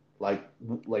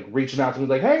 like reaching out to me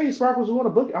like, hey, Sparkles, we want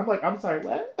to book you. I'm like, I'm sorry,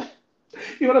 what?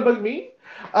 You want to book me?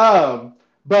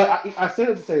 But I said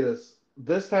it to say this.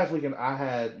 This past weekend, I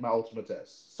had my ultimate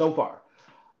test. So far,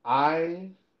 I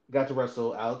got to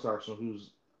wrestle Alex Arsenal,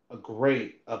 who's a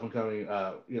great up and coming.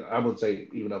 I wouldn't say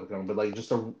even up and coming, but like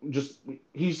just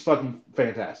he's fucking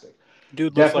fantastic.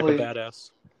 Dude looks like a Definitely,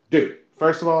 badass. dude.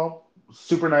 First of all,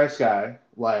 super nice guy.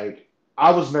 Like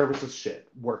I was nervous as shit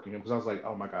working him because I was like,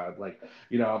 oh my god, like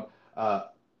you know,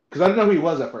 because I didn't know who he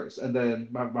was at first, and then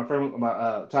my friend,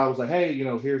 Tyler was like, hey,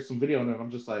 here's some video, and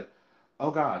I'm just like,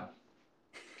 oh god.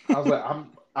 I was like,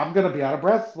 I'm gonna be out of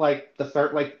breath like the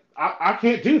third, like I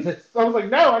can't do this. I was like,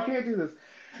 no, I can't do this.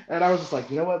 And I was just like,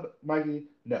 you know what, Mikey?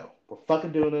 No, we're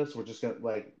fucking doing this. We're just gonna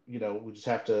like, we just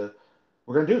have to.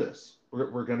 We're gonna do this.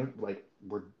 We're gonna like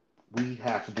we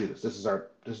have to do this. This is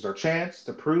our chance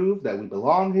to prove that we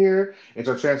belong here. It's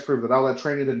our chance to prove that all that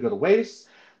training didn't go to waste.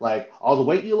 Like all the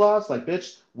weight you lost, like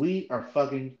bitch, we are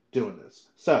fucking doing this.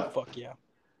 So Fuck yeah.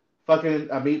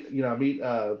 fucking I meet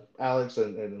Alex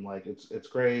and like it's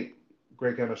great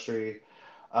chemistry.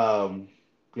 Um,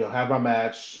 have my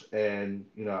match and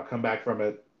I come back from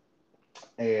it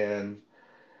and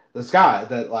this guy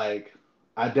that like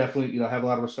I definitely have a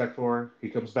lot of respect for. He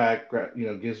comes back,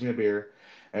 gives me a beer,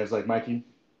 and it's like Mikey,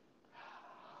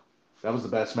 that was the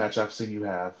best match I've seen you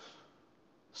have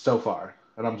so far,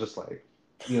 and I'm just like.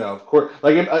 Of course,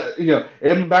 like in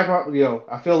the background,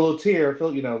 I feel a little tear. I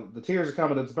feel, the tears are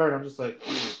coming. It's burning. I'm just like,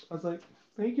 I was like,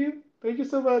 thank you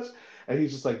so much. And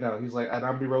he's just like, no. He's like, and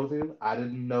I'm be real with you. I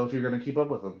didn't know if you're gonna keep up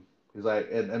with him. He's like,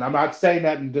 and I'm not saying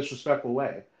that in a disrespectful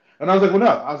way. And I was like, well,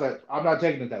 no. I was like, I'm not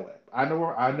taking it that way. I know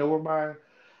where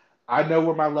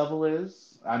my level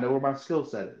is. I know where my skill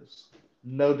set is.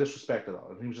 No disrespect at all.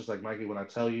 And he was just like, Mikey, when I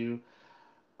tell you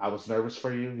I was nervous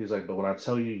for you, he's like, but when I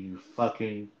tell you, you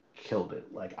fucking killed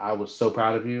it. Like I was so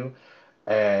proud of you,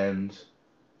 and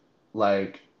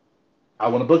like I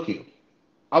want to book you.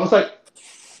 I was like,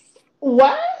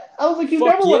 what? I was like, you Fuck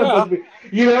never want to yeah. book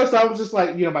me, So I was just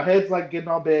like, my head's like getting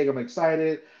all big. I'm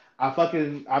excited.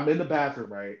 I'm in the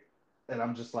bathroom, right, and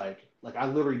I'm just like I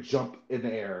literally jump in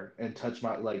the air and touch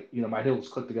my like, my heels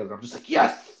click together. I'm just like,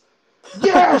 yes,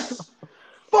 yes,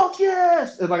 fuck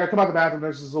yes. And like I come out the bathroom,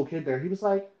 there's this little kid there. He was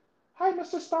like, hi,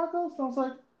 Mr. Sparkles. And I was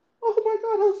like, oh my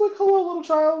god. I was like, hello, little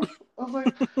child. I was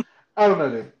like, I don't know,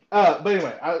 dude. But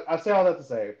anyway, I say all that to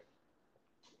say,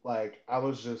 like, I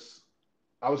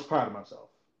was proud of myself.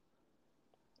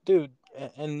 Dude,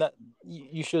 and that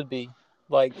you should be.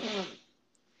 Like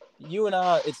you and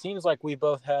I, it seems like we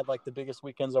both had like the biggest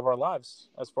weekends of our lives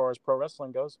as far as pro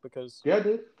wrestling goes because Yeah,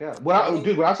 dude. Yeah.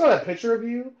 training. When I saw that picture of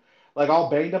you, like all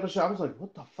banged up and shit, I was like,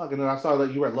 what the fuck? And then I saw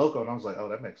that you were at Loco, and I was like, oh,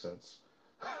 that makes sense.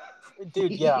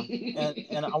 Dude, yeah.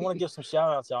 And I want to give some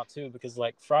shout outs out too because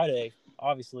like Friday,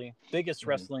 obviously, biggest Mhm,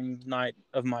 wrestling night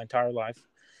of my entire life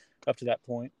up to that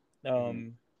point. mhm,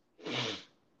 Um,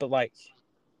 but like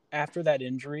after that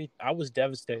injury, I was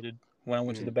devastated when I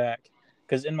went to the mhm, back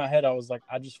because in my head I was like,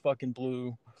 I just fucking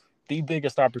blew the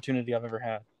biggest opportunity I've ever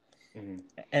had. mhm,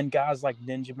 And guys like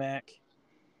Ninja Mac,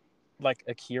 like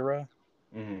Akira,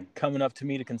 mhm. coming up to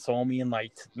me to console me and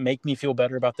like make me feel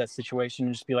better about that situation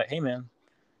and just be like, hey man,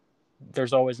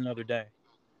 there's always another day.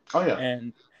 Oh yeah.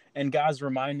 And guys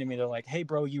reminding me, they're like, hey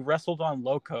bro, you wrestled on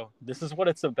Loco. This is what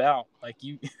it's about. Like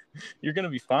you're gonna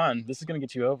be fine. This is gonna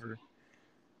get you over.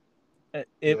 Yeah,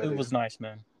 It dude. was nice,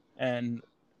 man. And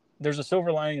there's a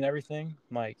silver lining in everything.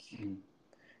 Like, Mhm,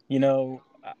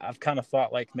 I've kind of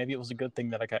thought like maybe it was a good thing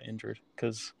that I got injured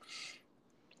because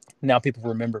now people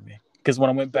remember me. Because when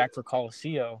I went yeah, back for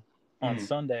Coliseum on mhm,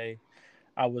 Sunday,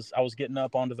 I was getting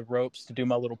up onto the ropes to do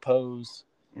my little pose,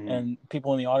 mhm. and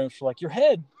people in the audience were like, "Your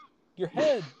head." your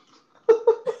head.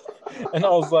 And I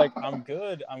was like, I'm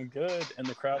good, I'm good. And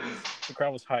the crowd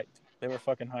was hyped. They were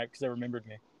fucking hyped because they remembered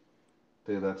me,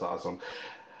 Dude, that's awesome.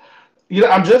 You know,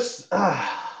 I'm just,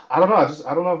 I don't know.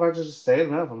 I don't know if I just say it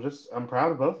enough. I'm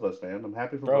proud of both of us, man. I'm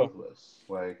happy for bro. both of us.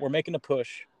 Like, We're making a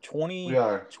push. we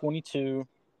are. 2022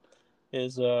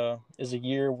 is a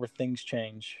year where things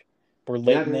change, where Yeah,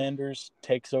 Layton dude. Anders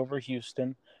takes over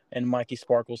Houston and Mikey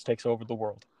Sparkles takes over the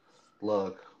world.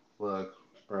 Look, look,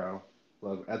 bro.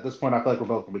 Look, at this point, I feel like we're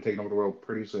both gonna be taking over the world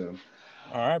pretty soon.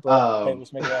 All right, bro. Hey, Um,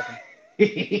 let's make it happen.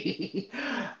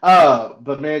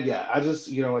 but man, yeah, I just,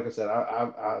 like I said,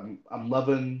 I'm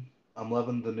loving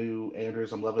the new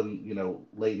Anders. I'm loving,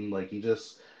 Layton. Like he's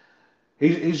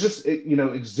just,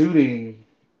 exuding,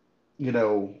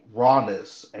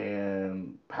 rawness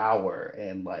and power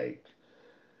and like,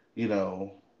 you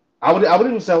know, I would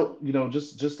even say,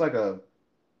 just like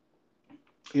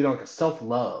like a self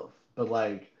love, but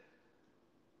like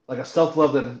a self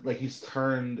love that like he's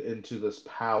turned into this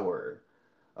power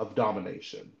of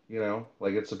domination.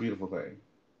 Like it's a beautiful thing.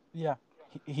 Yeah,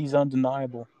 he's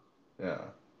undeniable. Yeah,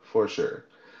 for sure,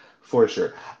 for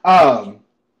sure. Um,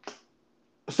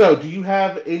 so do you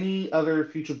have any other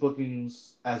future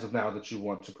bookings as of now that you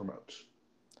want to promote?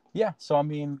 Yeah, so I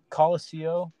mean,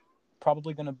 Coliseum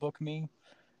probably gonna book me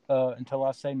until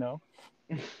I say no.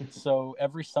 So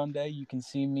every Sunday you can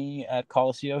see me at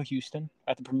Coliseum Houston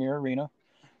at the Premier Arena.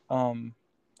 Um,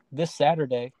 this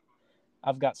Saturday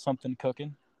I've got something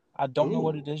cooking. I don't know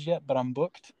what it Ooh, is yet, but I'm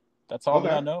booked. That's all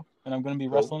that I okay, know, and I'm going to be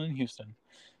cool. wrestling in Houston.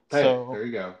 Hey, So, there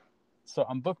you go. so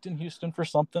I'm booked in Houston for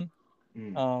something.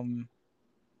 Mm. Um,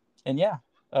 and yeah,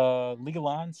 League of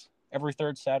Lines every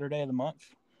third Saturday of the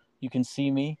month. You can see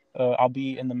me. I'll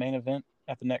be in the main event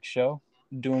at the next show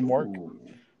doing work. Ooh,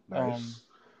 Um, nice.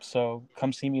 so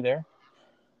come see me there.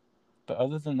 But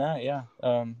other than that, yeah,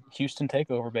 Houston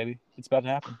Takeover, baby, it's about to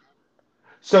happen.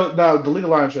 So now the League of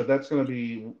Lions show, that's going to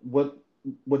be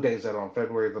what day is that on?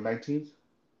 February the 19th?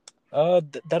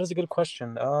 That is a good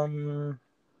question.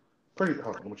 Pretty.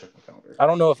 Hold on, let me check my calendar. I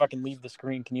don't know if I can leave the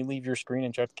screen. Can you leave your screen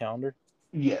and check the calendar?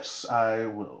 Yes, I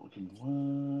will. Give me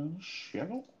one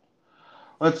channel.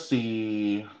 Let's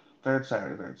see. Third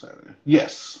Saturday, third Saturday.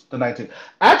 Yes, the 19th.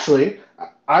 Actually,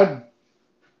 I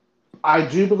I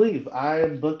do believe I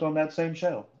am booked on that same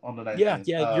show on the Yeah, 19th.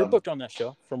 yeah, you're booked on that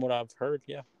show, from what I've heard.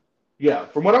 Yeah. Yeah,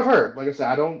 from what I've heard, like I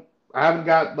said, I haven't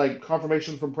got like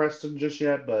confirmation from Preston just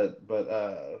yet, but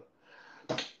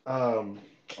um,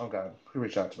 oh God, who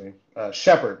reached out to me?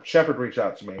 Shepard reached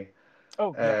out to me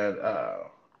Oh, yeah. and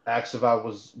asked if I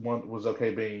was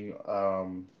okay being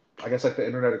I guess like the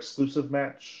internet exclusive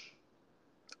match.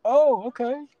 Oh,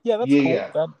 okay. Yeah, that's Yeah, cool.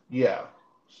 yeah, That yeah.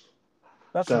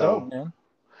 that's dope, So man.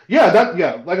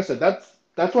 yeah, like I said,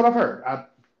 that's what I've heard.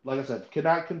 Like I said,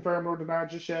 cannot confirm or deny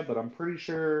just yet, but I'm pretty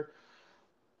sure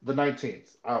the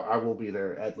 19th I will be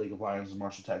there at League of Lions in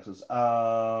Marshall, Texas.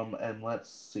 And let's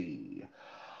see.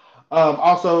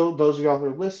 Also, those of y'all who are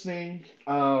listening,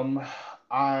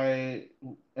 I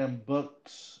am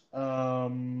booked.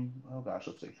 Oh gosh,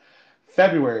 let's see.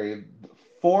 February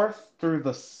 4th through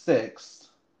the 6th,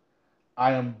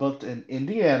 I am booked in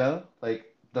Indiana,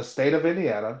 like the state of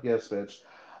Indiana. Yes, bitch.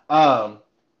 Um,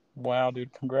 Wow,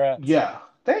 dude, congrats. yeah.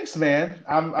 Thanks, man.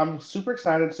 I'm super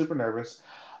excited, super nervous.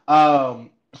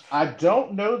 Um, I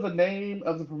don't know the name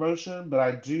of the promotion, but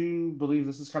I do believe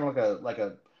this is kind of like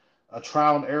a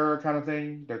trial and error kind of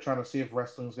thing. They're trying to see if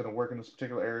wrestling is going to work in this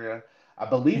particular area. I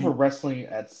believe we're Mhm. wrestling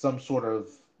at some sort of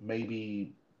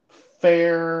maybe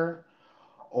fair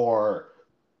or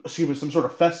excuse me, some sort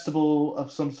of festival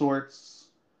of some sorts.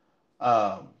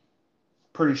 Um,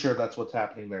 Pretty sure that's what's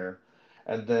happening there.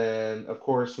 And then, of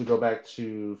course, we go back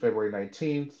to February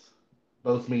 19th.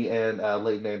 Both me and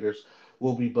Layton Anders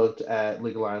will be booked at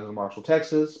League of Lions in Marshall,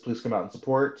 Texas. Please come out and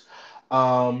support.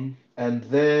 And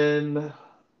then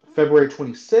February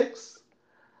 26th,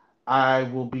 I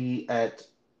will be at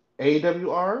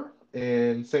AWR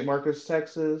in St. Marcos,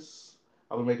 Texas.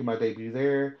 I'll be making my debut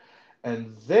there.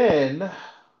 And then,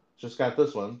 just got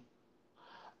this one,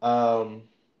 um,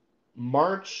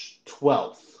 March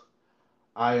 12th.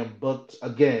 I am booked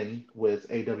again with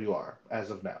AWR as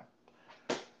of now.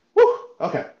 Woo!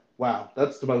 Okay. Wow,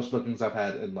 that's the most bookings I've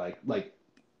had in like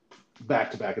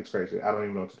back to back. It's crazy. I don't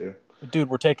even know what to do, Dude,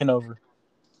 we're taking over.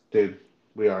 dude.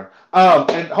 We are.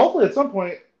 And hopefully at some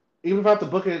point, even if I have to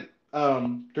book it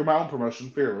through my own promotion,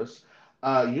 Fearless,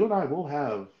 you and I will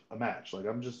have a match. Like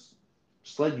I'm just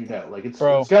letting you know. Like it's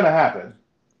Bro, gonna happen.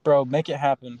 bro, make it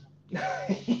happen.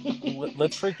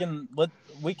 Let's freaking let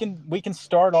we can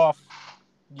start off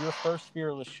your first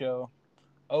Fearless show.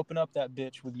 Open up that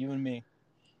bitch with you and me.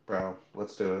 Bro,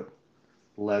 let's do it.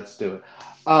 Let's do it.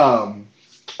 Um,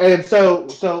 and so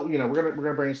we're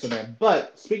gonna bring some in.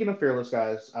 But speaking of fearless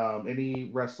guys, any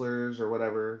wrestlers or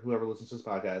whatever, whoever listens to this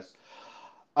podcast,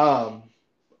 um,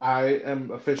 I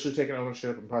am officially taking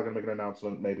ownership. I'm probably gonna make an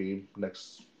announcement maybe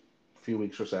next few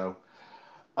weeks or so.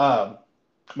 Um,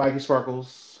 Mikey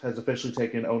Sparkles has officially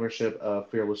taken ownership of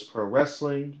Fearless Pro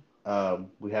Wrestling.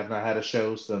 We have not had a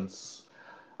show since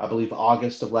I believe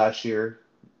August of last year.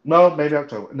 No, maybe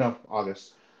October. No,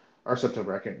 August or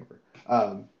September. I can't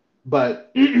remember.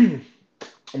 But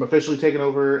I'm officially taking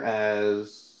over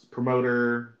as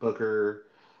promoter, booker.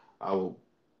 I will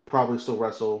probably still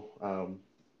wrestle.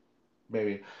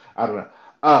 Maybe I don't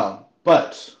know.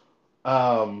 But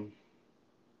um,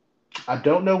 I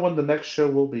don't know when the next show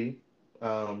will be.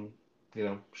 Um,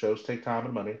 shows take time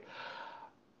and money,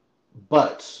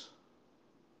 but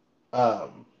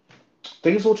um,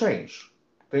 things will change.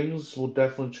 Things will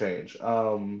definitely change.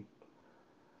 We're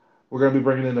going to be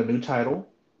bringing in a new title.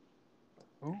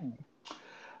 Ooh.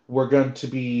 We're going to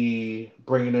be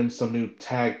bringing in some new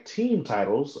tag team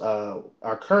titles.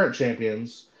 Our current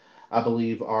champions, I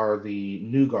believe, are the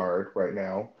New Guard right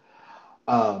now.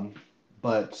 Um,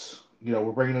 but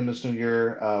we're bringing in this new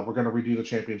year. We're going to redo the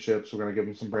championships. We're going to give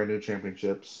them some brand new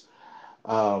championships.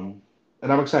 Um,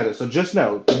 and I'm excited. So just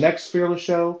know the next Fearless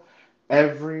show,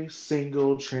 every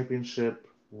single championship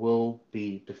will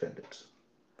be defended,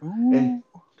 and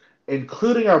Ooh.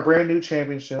 including our brand new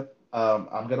championship.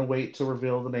 I'm gonna wait to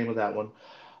reveal the name of that one,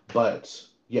 but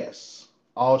yes,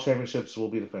 all championships will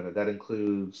be defended. That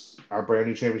includes our brand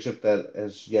new championship that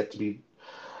has yet to be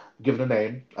given a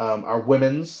name. Our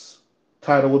women's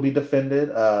title will be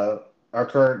defended. Our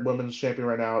current women's champion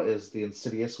right now is the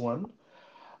Insidious one.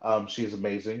 She is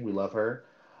amazing. We love her.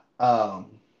 Um,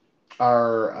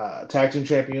 our tag team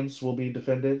champions will be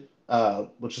defended,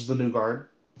 which is the New Guard.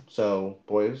 So,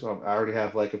 boys, I already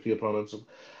have like a few opponents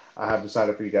I have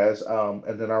decided for you guys.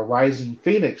 And then our Rising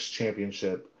Phoenix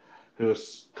Championship, who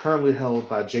is currently held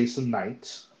by Jason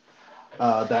Knight,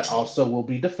 that also will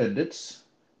be defended.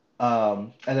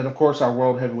 And then, of course, our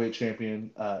World Heavyweight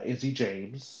Champion, Izzy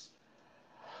James.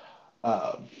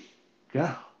 Um,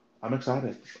 yeah, I'm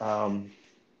excited. It's Yeah, a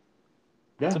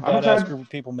I'm badass excited. group of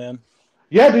people, man.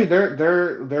 Yeah, dude,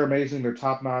 they're amazing. They're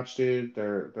top notch, dude.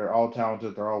 They're all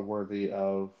talented. They're all worthy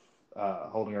of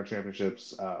holding our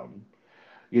championships.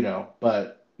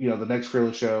 But the next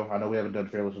Fearless show, I know we haven't done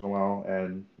Fearless in a while,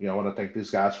 and I want to thank these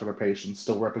guys for their patience,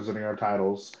 still representing our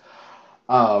titles.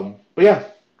 But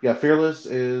yeah, Fearless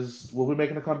is will be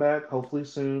making a comeback hopefully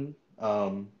soon.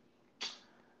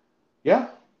 Yeah,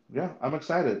 yeah, I'm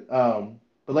excited.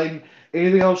 But Layton,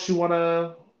 anything else you want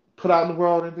to put out in the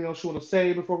world? Anything else you want to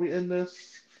say before we end this?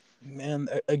 Man,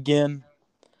 again,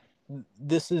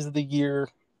 this is the year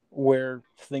where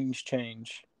things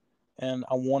change. And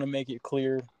I want to make it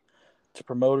clear to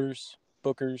promoters,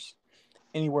 bookers,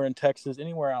 anywhere in Texas,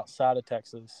 anywhere outside of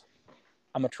Texas.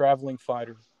 I'm a traveling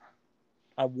fighter.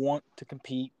 I want to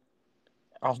compete.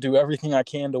 I'll do everything I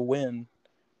can to win.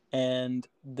 And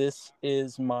this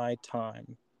is my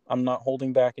time. I'm not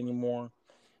holding back anymore.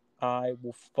 I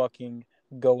will fucking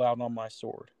go out on my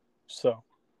sword. So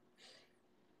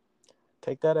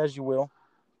take that as you will.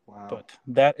 Wow, But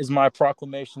that is my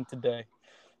proclamation today.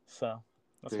 So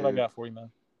that's what I dude. got for you,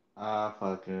 man. I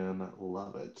fucking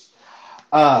love it.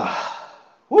 Uh,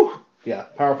 whew. Yeah,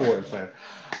 powerful words, man.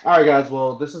 All right, guys.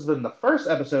 Well, this has been the first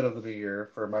episode of the new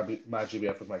year for my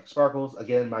GBF with Mike Sparkles.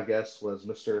 Again, my guest was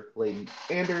Mr. Layton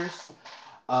Anders.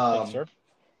 Thank you, Um, sir.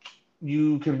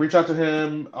 you can reach out to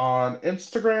him on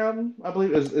Instagram, I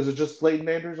believe. Is it just Layton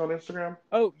Anders on Instagram?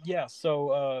 Oh, yeah.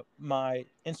 So my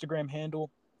Instagram handle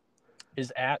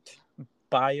is at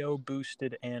Bio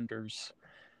Boosted Anders.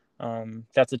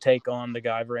 That's a take on the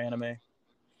Guyver anime.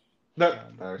 No, Um,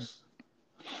 nice.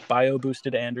 Bio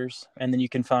Boosted Anders. And then you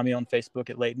can find me on Facebook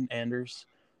at Layton Anders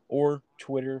or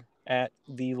Twitter at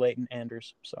the Layton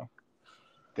Anders. So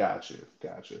Got you,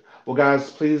 got you. Well,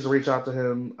 guys, please reach out to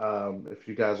him if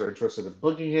you guys are interested in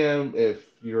booking him. If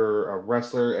you're a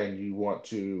wrestler and you want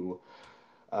to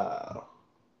uh,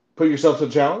 put yourself to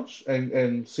the challenge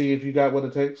and see if you got what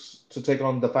it takes to take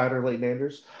on the fighter Leighton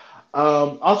Anders.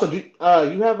 Also,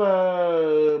 you have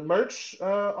a merch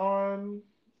on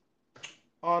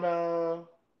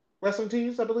wrestling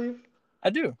tees, I believe. I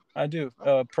do. I do.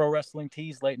 Oh, Pro Wrestling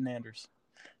Tees, Layton Anders.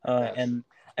 got you, And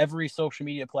every social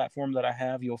media platform that I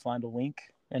have, you'll find a link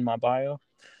in my bio.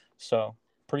 So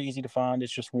pretty easy to find.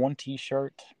 It's just one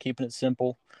T-shirt, keeping it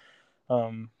simple.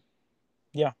 Um,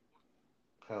 yeah,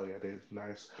 hell yeah, dude,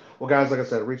 nice. Well, guys, like I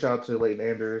said, reach out to Leighton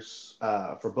Anders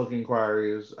for booking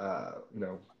inquiries.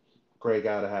 Great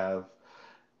guy to have.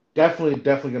 definitely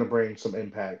going to bring some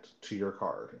impact to your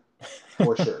card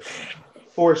for sure.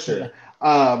 For Yeah. sure.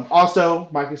 Also,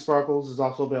 Mikey Sparkles is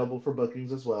also available for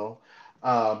bookings as well.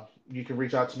 You can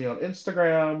reach out to me on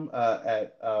Instagram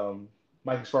at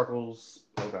Mikey Sparkles.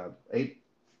 Oh God,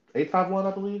 851,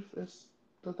 I believe is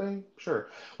the thing. Sure,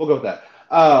 we'll go with that.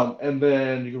 And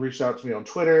then you can reach out to me on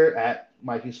Twitter at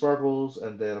Mikey Sparkles,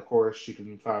 and then of course you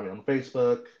can find me on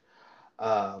Facebook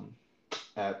um,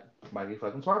 at Mikey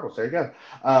fucking Sparkles. There you go.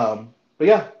 But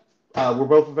yeah, we're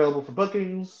both available for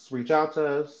bookings. Reach out to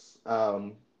us.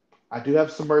 I do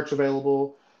have some merch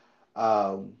available.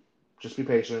 Um, just be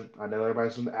patient. I know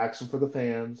everybody's been asking for the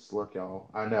fans. Look, y'all,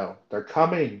 I know they're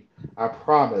coming. I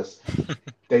promise.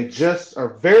 They just are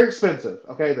very expensive.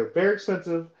 Okay, they're very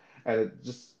expensive, and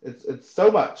it's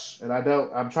so much. And I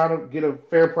don't. I'm trying to get a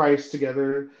fair price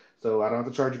together, so I don't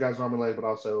have to charge you guys an arm and leg, but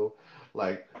also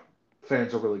like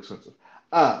fans are really expensive.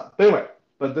 But anyway,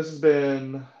 but this has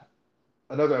been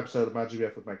another episode of My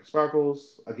GBF with Mikey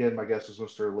Sparkles. Again, my guest is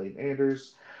Mr. Layton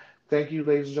Anders. Thank you,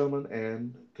 ladies and gentlemen,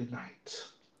 and good night.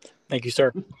 Thank you,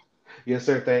 sir. Yes,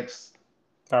 sir. Thanks.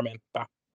 All right, man. Bye.